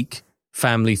the weak,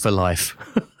 family for life.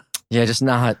 Yeah, just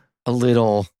not a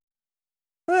little,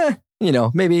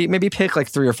 maybe pick like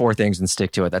 3 or 4 things and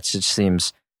stick to it. That just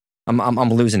seems,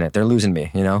 I'm losing it. They're losing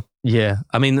me, you know? Yeah.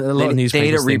 I mean, a lot of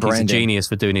newspapers think he's a genius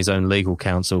for doing his own legal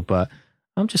counsel, but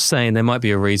I'm just saying there might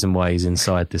be a reason why he's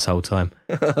inside this whole time.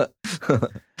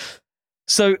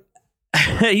 So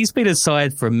he's been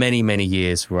inside for many, many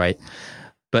years, right?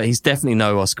 But he's definitely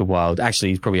no Oscar Wilde. Actually,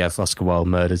 he's probably have Oscar Wilde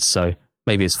murdered, so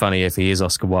maybe it's funny if he is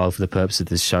Oscar Wilde for the purpose of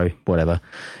this show, whatever.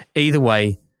 Either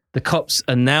way, the cops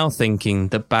are now thinking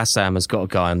that Bassam has got a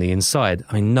guy on the inside.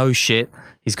 I mean, no shit.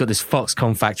 He's got this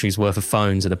Foxconn factory's worth of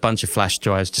phones and a bunch of flash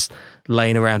drives just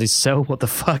laying around his cell. What the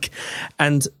fuck?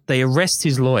 And they arrest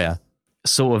his lawyer, a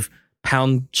sort of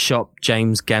pound shop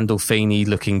James Gandolfini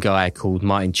looking guy called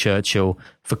Martin Churchill,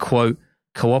 for, quote,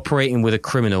 cooperating with a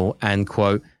criminal and,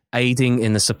 quote, aiding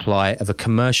in the supply of a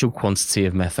commercial quantity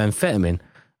of methamphetamine.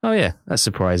 Oh, yeah, that's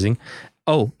surprising.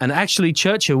 Oh, and actually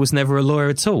Churchill was never a lawyer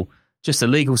at all. Just a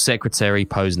legal secretary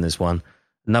posing as one.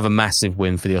 Another massive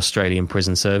win for the Australian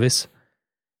prison service.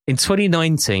 In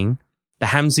 2019, the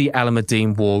Hamzi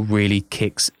Alameddin war really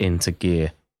kicks into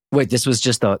gear. Wait, this was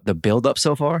just the build-up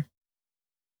so far?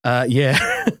 Yeah.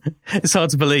 It's hard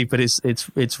to believe, but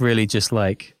it's really just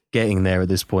like getting there at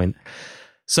this point.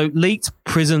 So leaked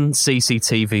prison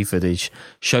CCTV footage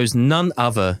shows none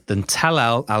other than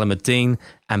Talal Alameddin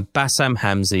and Bassam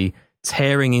Hamzi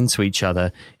tearing into each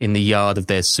other in the yard of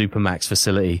their Supermax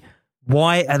facility.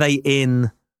 Why are they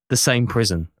in the same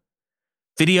prison?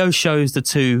 Video shows the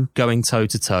two going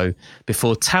toe-to-toe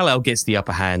before Talal gets the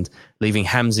upper hand, leaving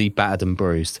Hamzi battered and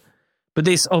bruised. But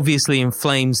this obviously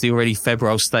inflames the already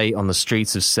febrile state on the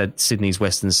streets of Sydney's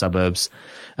western suburbs,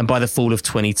 and by the fall of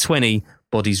 2020,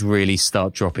 bodies really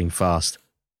start dropping fast.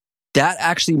 That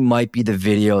actually might be the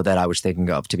video that I was thinking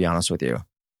of, to be honest with you.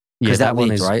 Yeah, that one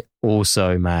leaked, is right?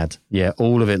 Also mad. Yeah,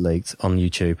 all of it leaked on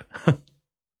YouTube.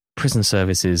 Prison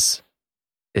service is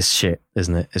It's shit,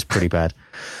 isn't it? It's pretty bad.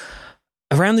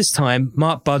 Around this time,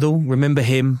 Mark Buddle, remember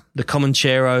him, the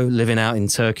Comanchero living out in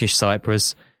Turkish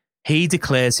Cyprus, he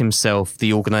declares himself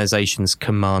the organisation's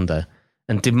commander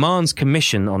and demands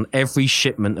commission on every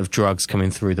shipment of drugs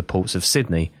coming through the ports of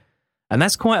Sydney. And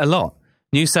that's quite a lot.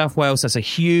 New South Wales has a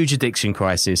huge addiction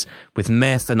crisis, with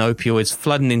meth and opioids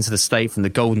flooding into the state from the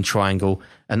Golden Triangle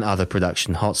and other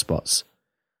production hotspots.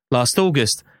 Last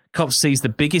August, cops seized the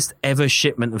biggest ever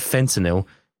shipment of fentanyl,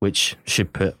 which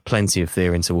should put plenty of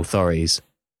fear into authorities.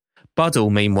 Buddle,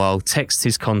 meanwhile, texts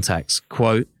his contacts,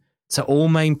 quote, "To all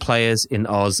main players in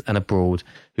Oz and abroad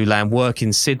who land work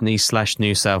in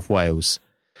Sydney/New South Wales.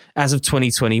 As of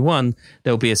 2021,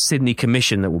 there will be a Sydney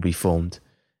Commission that will be formed.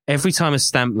 Every time a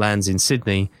stamp lands in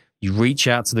Sydney, you reach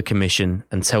out to the Commission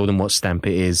and tell them what stamp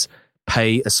it is.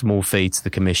 Pay a small fee to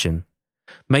the Commission.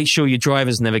 Make sure your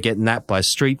drivers never get napped by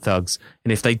street thugs,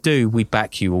 and if they do, we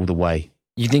back you all the way."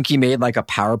 You think he made like a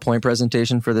PowerPoint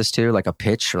presentation for this too, like a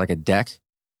pitch or like a deck?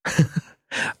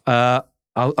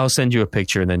 I'll send you a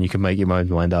picture and then you can make your own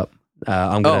mind up.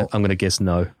 I'm gonna guess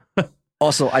no.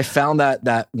 Also, I found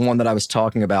that one that I was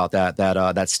talking about,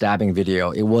 that stabbing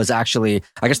video. It was actually,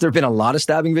 I guess there have been a lot of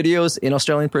stabbing videos in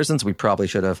Australian prisons. We probably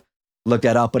should have looked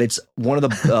that up, but it's one of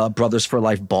the Brothers for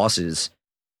Life bosses,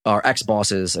 or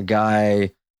ex-bosses, a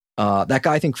guy, that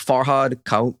guy, I think Farhad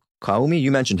Kaoumi,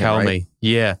 you mentioned him, Kaoumi, right?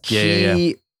 Yeah.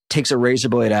 He takes a razor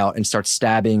blade out and starts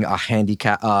stabbing a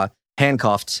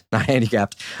handcuffed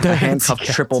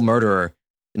triple murderer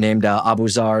named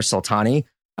Abuzar Sultani.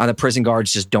 And the prison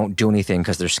guards just don't do anything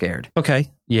because they're scared.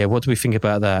 Okay. Yeah, what do we think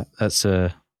about that? That's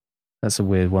a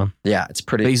weird one. Yeah, it's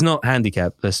pretty... But he's not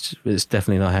handicapped. It's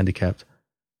definitely not handicapped.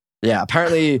 Yeah,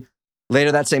 apparently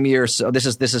later that same year, so this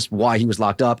is why he was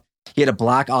locked up. He had a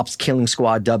black ops killing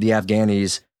squad dubbed the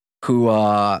Afghanis, who,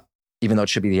 even though it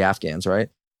should be the Afghans, right?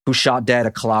 Who shot dead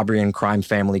a Calabrian crime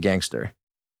family gangster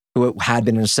who had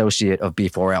been an associate of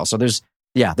B4L. So there's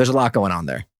a lot going on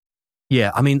there.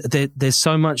 Yeah, I mean, there's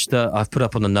so much that I've put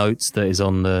up on the notes that is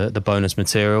on the bonus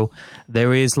material.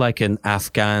 There is like an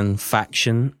Afghan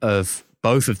faction of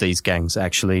both of these gangs,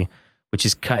 actually, which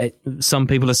is, some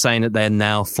people are saying that they're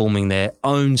now forming their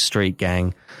own street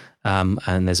gang.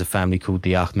 And there's a family called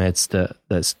the Ahmeds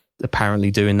that's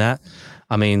apparently doing that.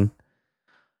 I mean,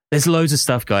 there's loads of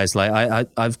stuff, guys. Like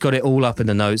I've got it all up in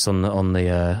the notes on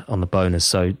the bonus,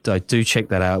 so do check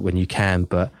that out when you can.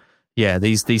 But yeah,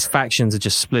 these factions are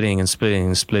just splitting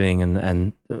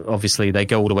and obviously they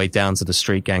go all the way down to the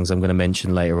street gangs I'm going to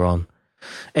mention later on.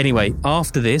 Anyway,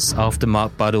 after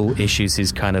Mark Buddle issues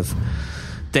his kind of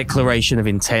declaration of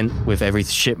intent with every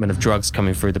shipment of drugs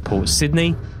coming through the port of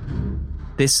Sydney,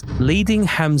 this leading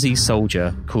Hamzi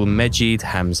soldier called Mejid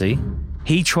Hamzi,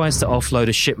 he tries to offload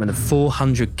a shipment of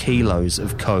 400 kilos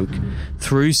of coke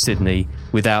through Sydney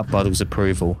without Buddle's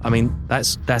approval. I mean,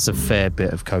 that's a fair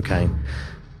bit of cocaine.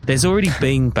 There's already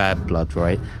been bad blood,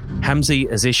 right? Hamzi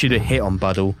has issued a hit on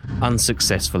Buddle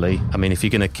unsuccessfully. I mean, if you're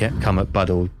going to come at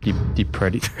Buddle, you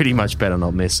pretty much better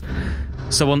not miss.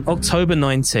 So on October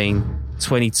 19,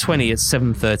 2020 at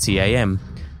 7:30 a.m,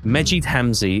 Mejid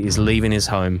Hamzi is leaving his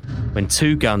home when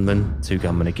two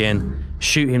gunmen again,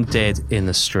 shoot him dead in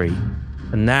the street.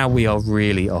 And now we are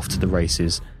really off to the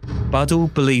races. Buddle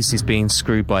believes he's being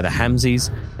screwed by the Hamzis,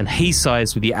 and he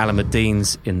sides with the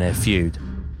Alameddins in their feud.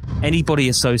 Anybody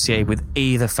associated with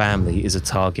either family is a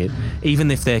target,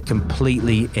 even if they're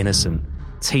completely innocent.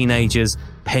 Teenagers,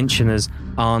 pensioners,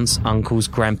 aunts, uncles,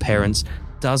 grandparents,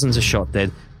 dozens are shot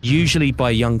dead, usually by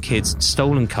young kids in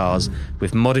stolen cars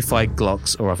with modified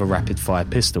Glocks or other rapid-fire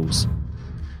pistols.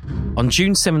 On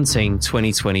June 17,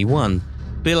 2021,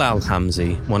 Bilal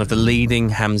Hamzi, one of the leading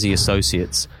Hamzi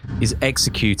associates, is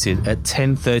executed at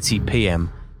 10:30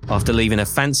 p.m. after leaving a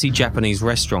fancy Japanese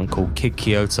restaurant called Kid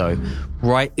Kyoto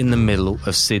right in the middle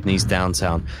of Sydney's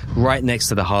downtown, right next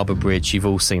to the Harbour Bridge. You've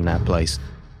all seen that place.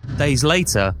 Days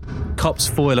later, cops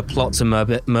foil a plot to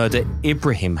murder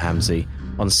Ibrahim Hamzi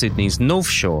on Sydney's North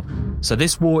Shore, so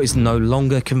this war is no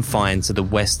longer confined to the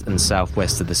west and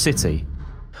southwest of the city.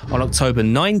 On October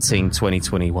 19,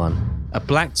 2021, a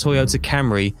black Toyota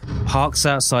Camry parks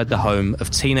outside the home of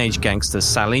teenage gangster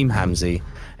Salim Hamzi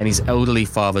and his elderly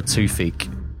father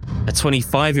Tufik. A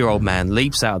 25-year-old man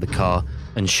leaps out of the car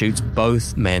and shoots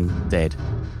both men dead.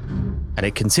 And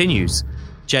it continues.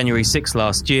 January 6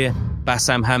 last year,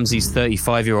 Bassam Hamzi's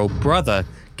 35-year-old brother,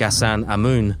 Ghassan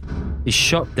Amoun, is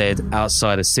shot dead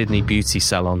outside a Sydney beauty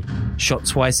salon, shot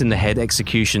twice in the head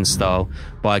execution style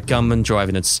by a gunman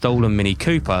driving a stolen Mini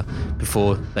Cooper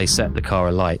before they set the car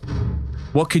alight.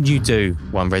 "What can you do?"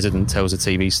 one resident tells a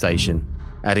TV station,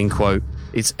 adding, quote,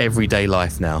 It's everyday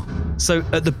life now. So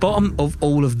at the bottom of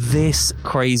all of this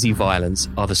crazy violence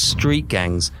are the street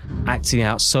gangs acting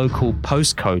out so-called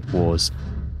postcode wars,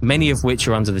 many of which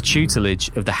are under the tutelage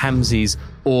of the Hamzis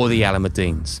or the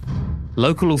Alameddines.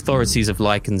 Local authorities have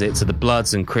likened it to the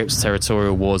Bloods and Crips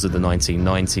territorial wars of the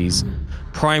 1990s.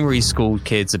 Primary school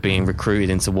kids are being recruited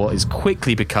into what is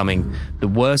quickly becoming the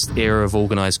worst era of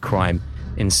organised crime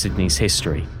in Sydney's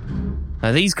history.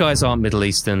 Now, these guys aren't Middle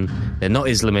Eastern, they're not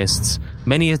Islamists.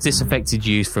 Many are disaffected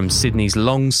youth from Sydney's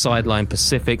long sideline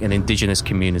Pacific and Indigenous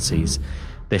communities.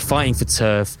 They're fighting for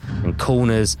turf and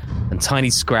corners and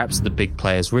tiny scraps of the big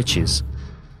players' riches.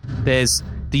 There's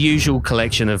the usual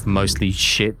collection of mostly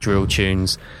shit drill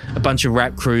tunes, a bunch of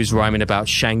rap crews rhyming about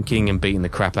shanking and beating the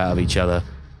crap out of each other.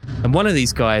 And one of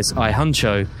these guys, I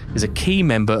Huncho, is a key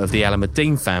member of the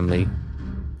Alameddine family.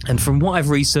 And from what I've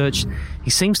researched, he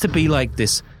seems to be like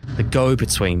the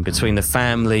go-between between the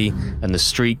family and the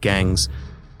street gangs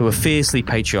who are fiercely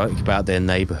patriotic about their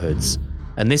neighbourhoods.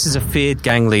 And this is a feared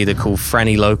gang leader called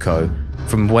Franny Loco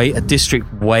from a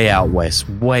district way out west,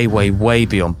 way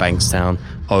beyond Bankstown,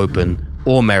 Oban,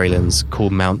 or Maryland's,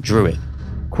 called Mount Druitt.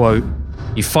 Quote,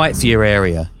 "You fight for your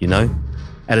area, you know?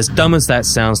 And as dumb as that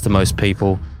sounds to most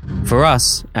people, for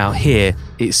us, out here,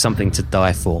 it's something to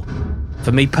die for.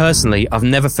 For me personally, I've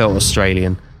never felt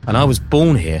Australian, and I was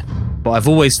born here, but I've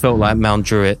always felt like Mount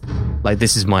Druitt, like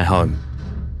this is my home."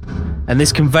 And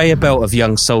this conveyor belt of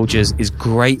young soldiers is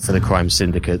great for the crime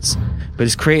syndicates, but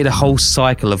it's created a whole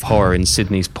cycle of horror in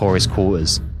Sydney's poorest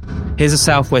quarters. Here's a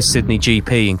South West Sydney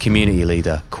GP and community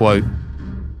leader, quote,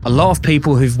 "A lot of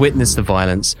people who've witnessed the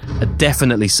violence are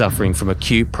definitely suffering from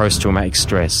acute post-traumatic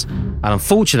stress, and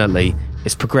unfortunately,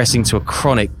 it's progressing to a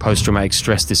chronic post-traumatic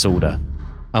stress disorder.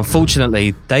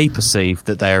 Unfortunately, they perceive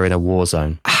that they are in a war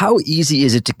zone." How easy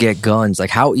is it to get guns? Like,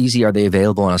 how easy are they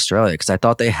available in Australia? Because I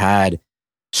thought they had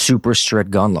super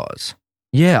strict gun laws.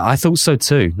 Yeah, I thought so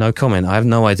too. No comment. I have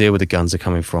no idea where the guns are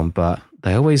coming from, but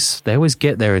they always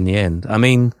get there in the end. I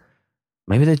mean,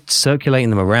 maybe they're circulating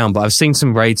them around, but I've seen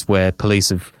some raids where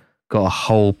police have got a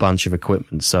whole bunch of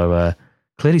equipment, so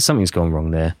clearly something's gone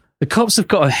wrong there. The cops have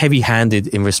got heavy-handed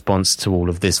in response to all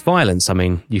of this violence. I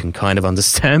mean, you can kind of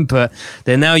understand, but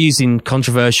they're now using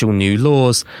controversial new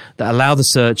laws that allow the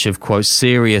search of, quote,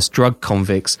 serious drug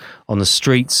convicts on the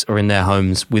streets or in their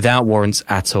homes without warrants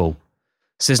at all.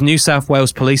 Says New South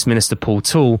Wales Police Minister Paul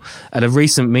Toole at a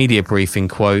recent media briefing,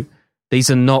 quote,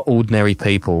 "These are not ordinary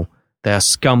people. They are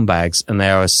scumbags and they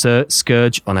are a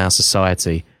scourge on our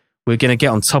society. We're going to get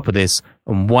on top of this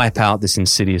and wipe out this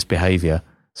insidious behaviour."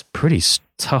 It's pretty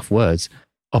tough words.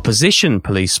 Opposition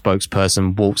police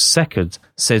spokesperson Walt Seckard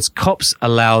says cops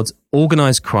allowed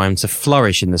organised crime to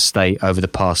flourish in the state over the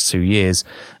past 2 years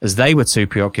as they were too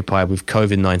preoccupied with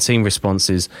COVID-19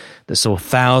 responses that saw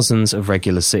thousands of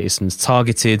regular citizens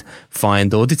targeted,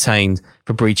 fined or detained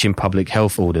for breaching public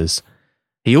health orders.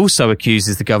 He also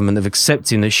accuses the government of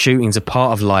accepting that shootings are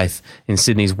part of life in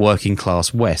Sydney's working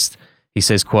class west. He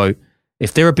says, quote,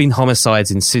 "If there had been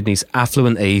homicides in Sydney's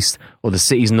affluent east or the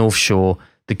city's North Shore,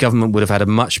 the government would have had a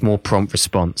much more prompt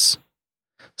response."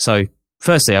 So,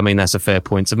 firstly, I mean, that's a fair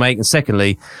point to make. And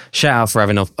secondly, shout out for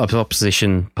having an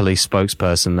opposition police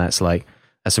spokesperson.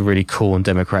 That's a really cool and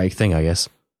democratic thing, I guess.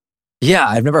 Yeah,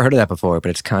 I've never heard of that before, but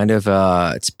it's kind of,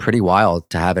 it's pretty wild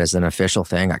to have it as an official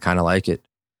thing. I kind of like it.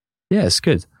 Yeah, it's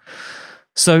good.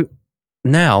 So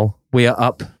now we are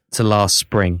up to last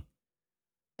spring.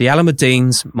 The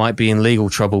Alameddines might be in legal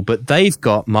trouble, but they've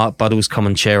got Mark Buddle's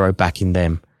Comanchero backing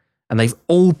them. And they've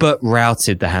all but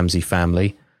routed the Hamzi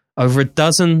family. Over a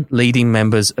dozen leading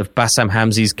members of Bassam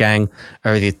Hamzi's gang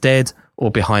are either dead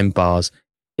or behind bars.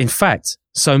 In fact,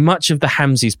 so much of the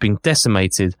Hamzi's been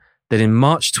decimated that in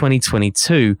March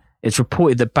 2022, it's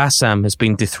reported that Bassam has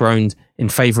been dethroned in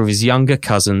favour of his younger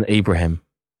cousin Ibrahim,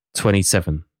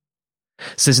 27.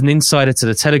 Says an insider to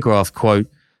the Telegraph, quote,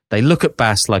 "They look at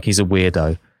Bass like he's a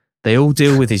weirdo. They all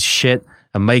deal with his shit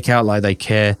and make out like they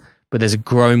care, but there's a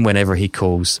groan whenever he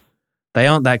calls. They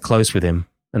aren't that close with him."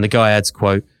 And the guy adds,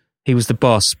 quote, "He was the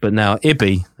boss, but now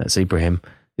Ibi," that's Ibrahim,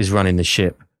 "is running the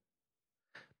ship."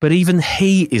 But even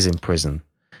he is in prison.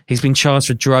 He's been charged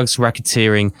for drugs,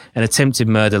 racketeering, and attempted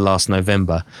murder last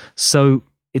November. So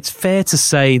it's fair to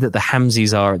say that the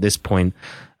Hamzis are, at this point,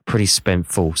 a pretty spent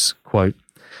force. Quote,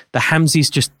 "The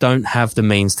Hamzis just don't have the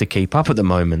means to keep up at the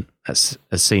moment," that's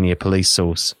a senior police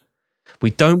source. "We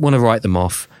don't want to write them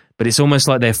off, but it's almost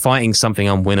like they're fighting something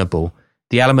unwinnable.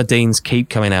 The Alameddines keep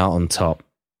coming out on top."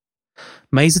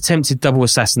 May's attempted double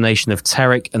assassination of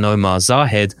Tariq and Omar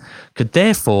Zahed could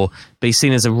therefore be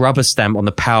seen as a rubber stamp on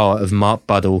the power of Mark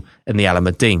Buddle and the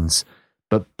Alameddines.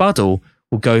 But Buddle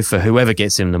will go for whoever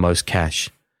gets him the most cash.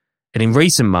 And in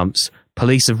recent months,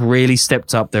 police have really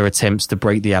stepped up their attempts to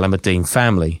break the Alameddine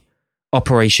family.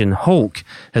 Operation Hawk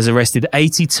has arrested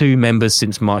 82 members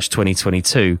since March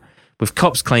 2022, with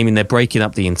cops claiming they're breaking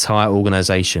up the entire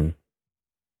organisation.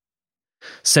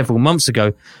 Several months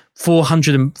ago,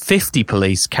 450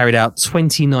 police carried out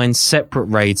 29 separate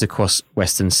raids across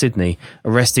Western Sydney,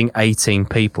 arresting 18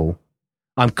 people.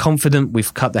 I'm confident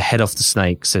we've cut the head off the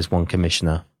snake, says one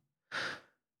commissioner.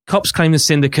 Cops claim the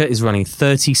syndicate is running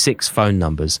 36 phone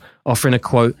numbers, offering a,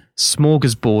 quote,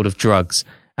 smorgasbord of drugs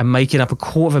and making up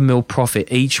 $250,000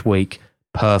 profit each week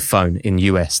per phone in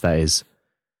US, that is.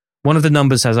 One of the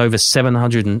numbers has over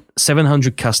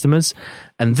 700 customers,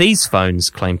 and these phones,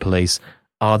 claim police,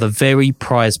 are the very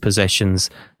prized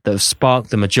possessions that have sparked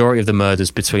the majority of the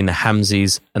murders between the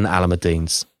Hamzis and the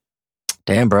Alameddines.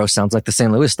 Damn, bro, sounds like the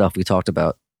St. Louis stuff we talked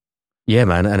about. Yeah,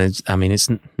 man, and it's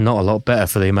not a lot better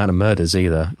for the amount of murders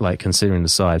either, like considering the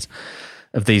size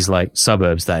of these like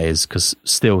suburbs, that is, because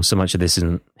still so much of this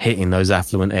isn't hitting those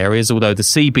affluent areas, although the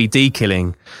CBD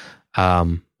killing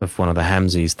of one of the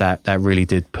Hamzis, that really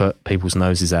did put people's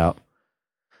noses out.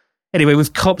 Anyway,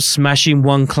 with cops smashing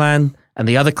one clan and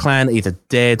the other clan either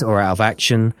dead or out of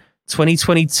action,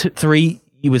 2023,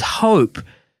 you would hope,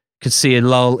 could see a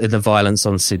lull in the violence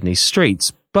on Sydney's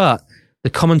streets, but the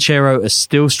Comanchero are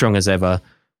still strong as ever,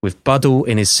 with Buddle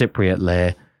in his Cypriot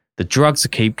lair, the drugs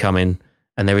keep coming,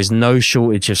 and there is no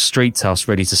shortage of street toughs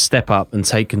ready to step up and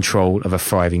take control of a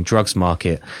thriving drugs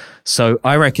market. So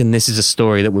I reckon this is a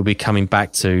story that we'll be coming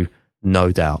back to,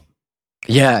 no doubt.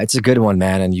 Yeah, it's a good one,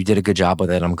 man, and you did a good job with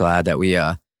it. I'm glad that we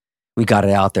got it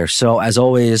out there. So as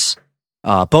always,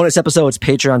 bonus episodes,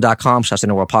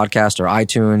 patreon.com/InnerWorld or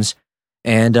iTunes.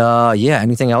 And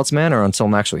anything else, man, or until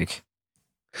next week?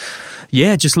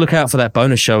 Yeah, just look out for that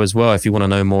bonus show as well if you want to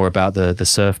know more about the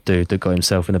surf dude that got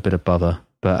himself in a bit of bother.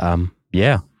 But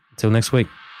until next week.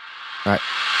 All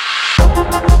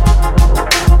right.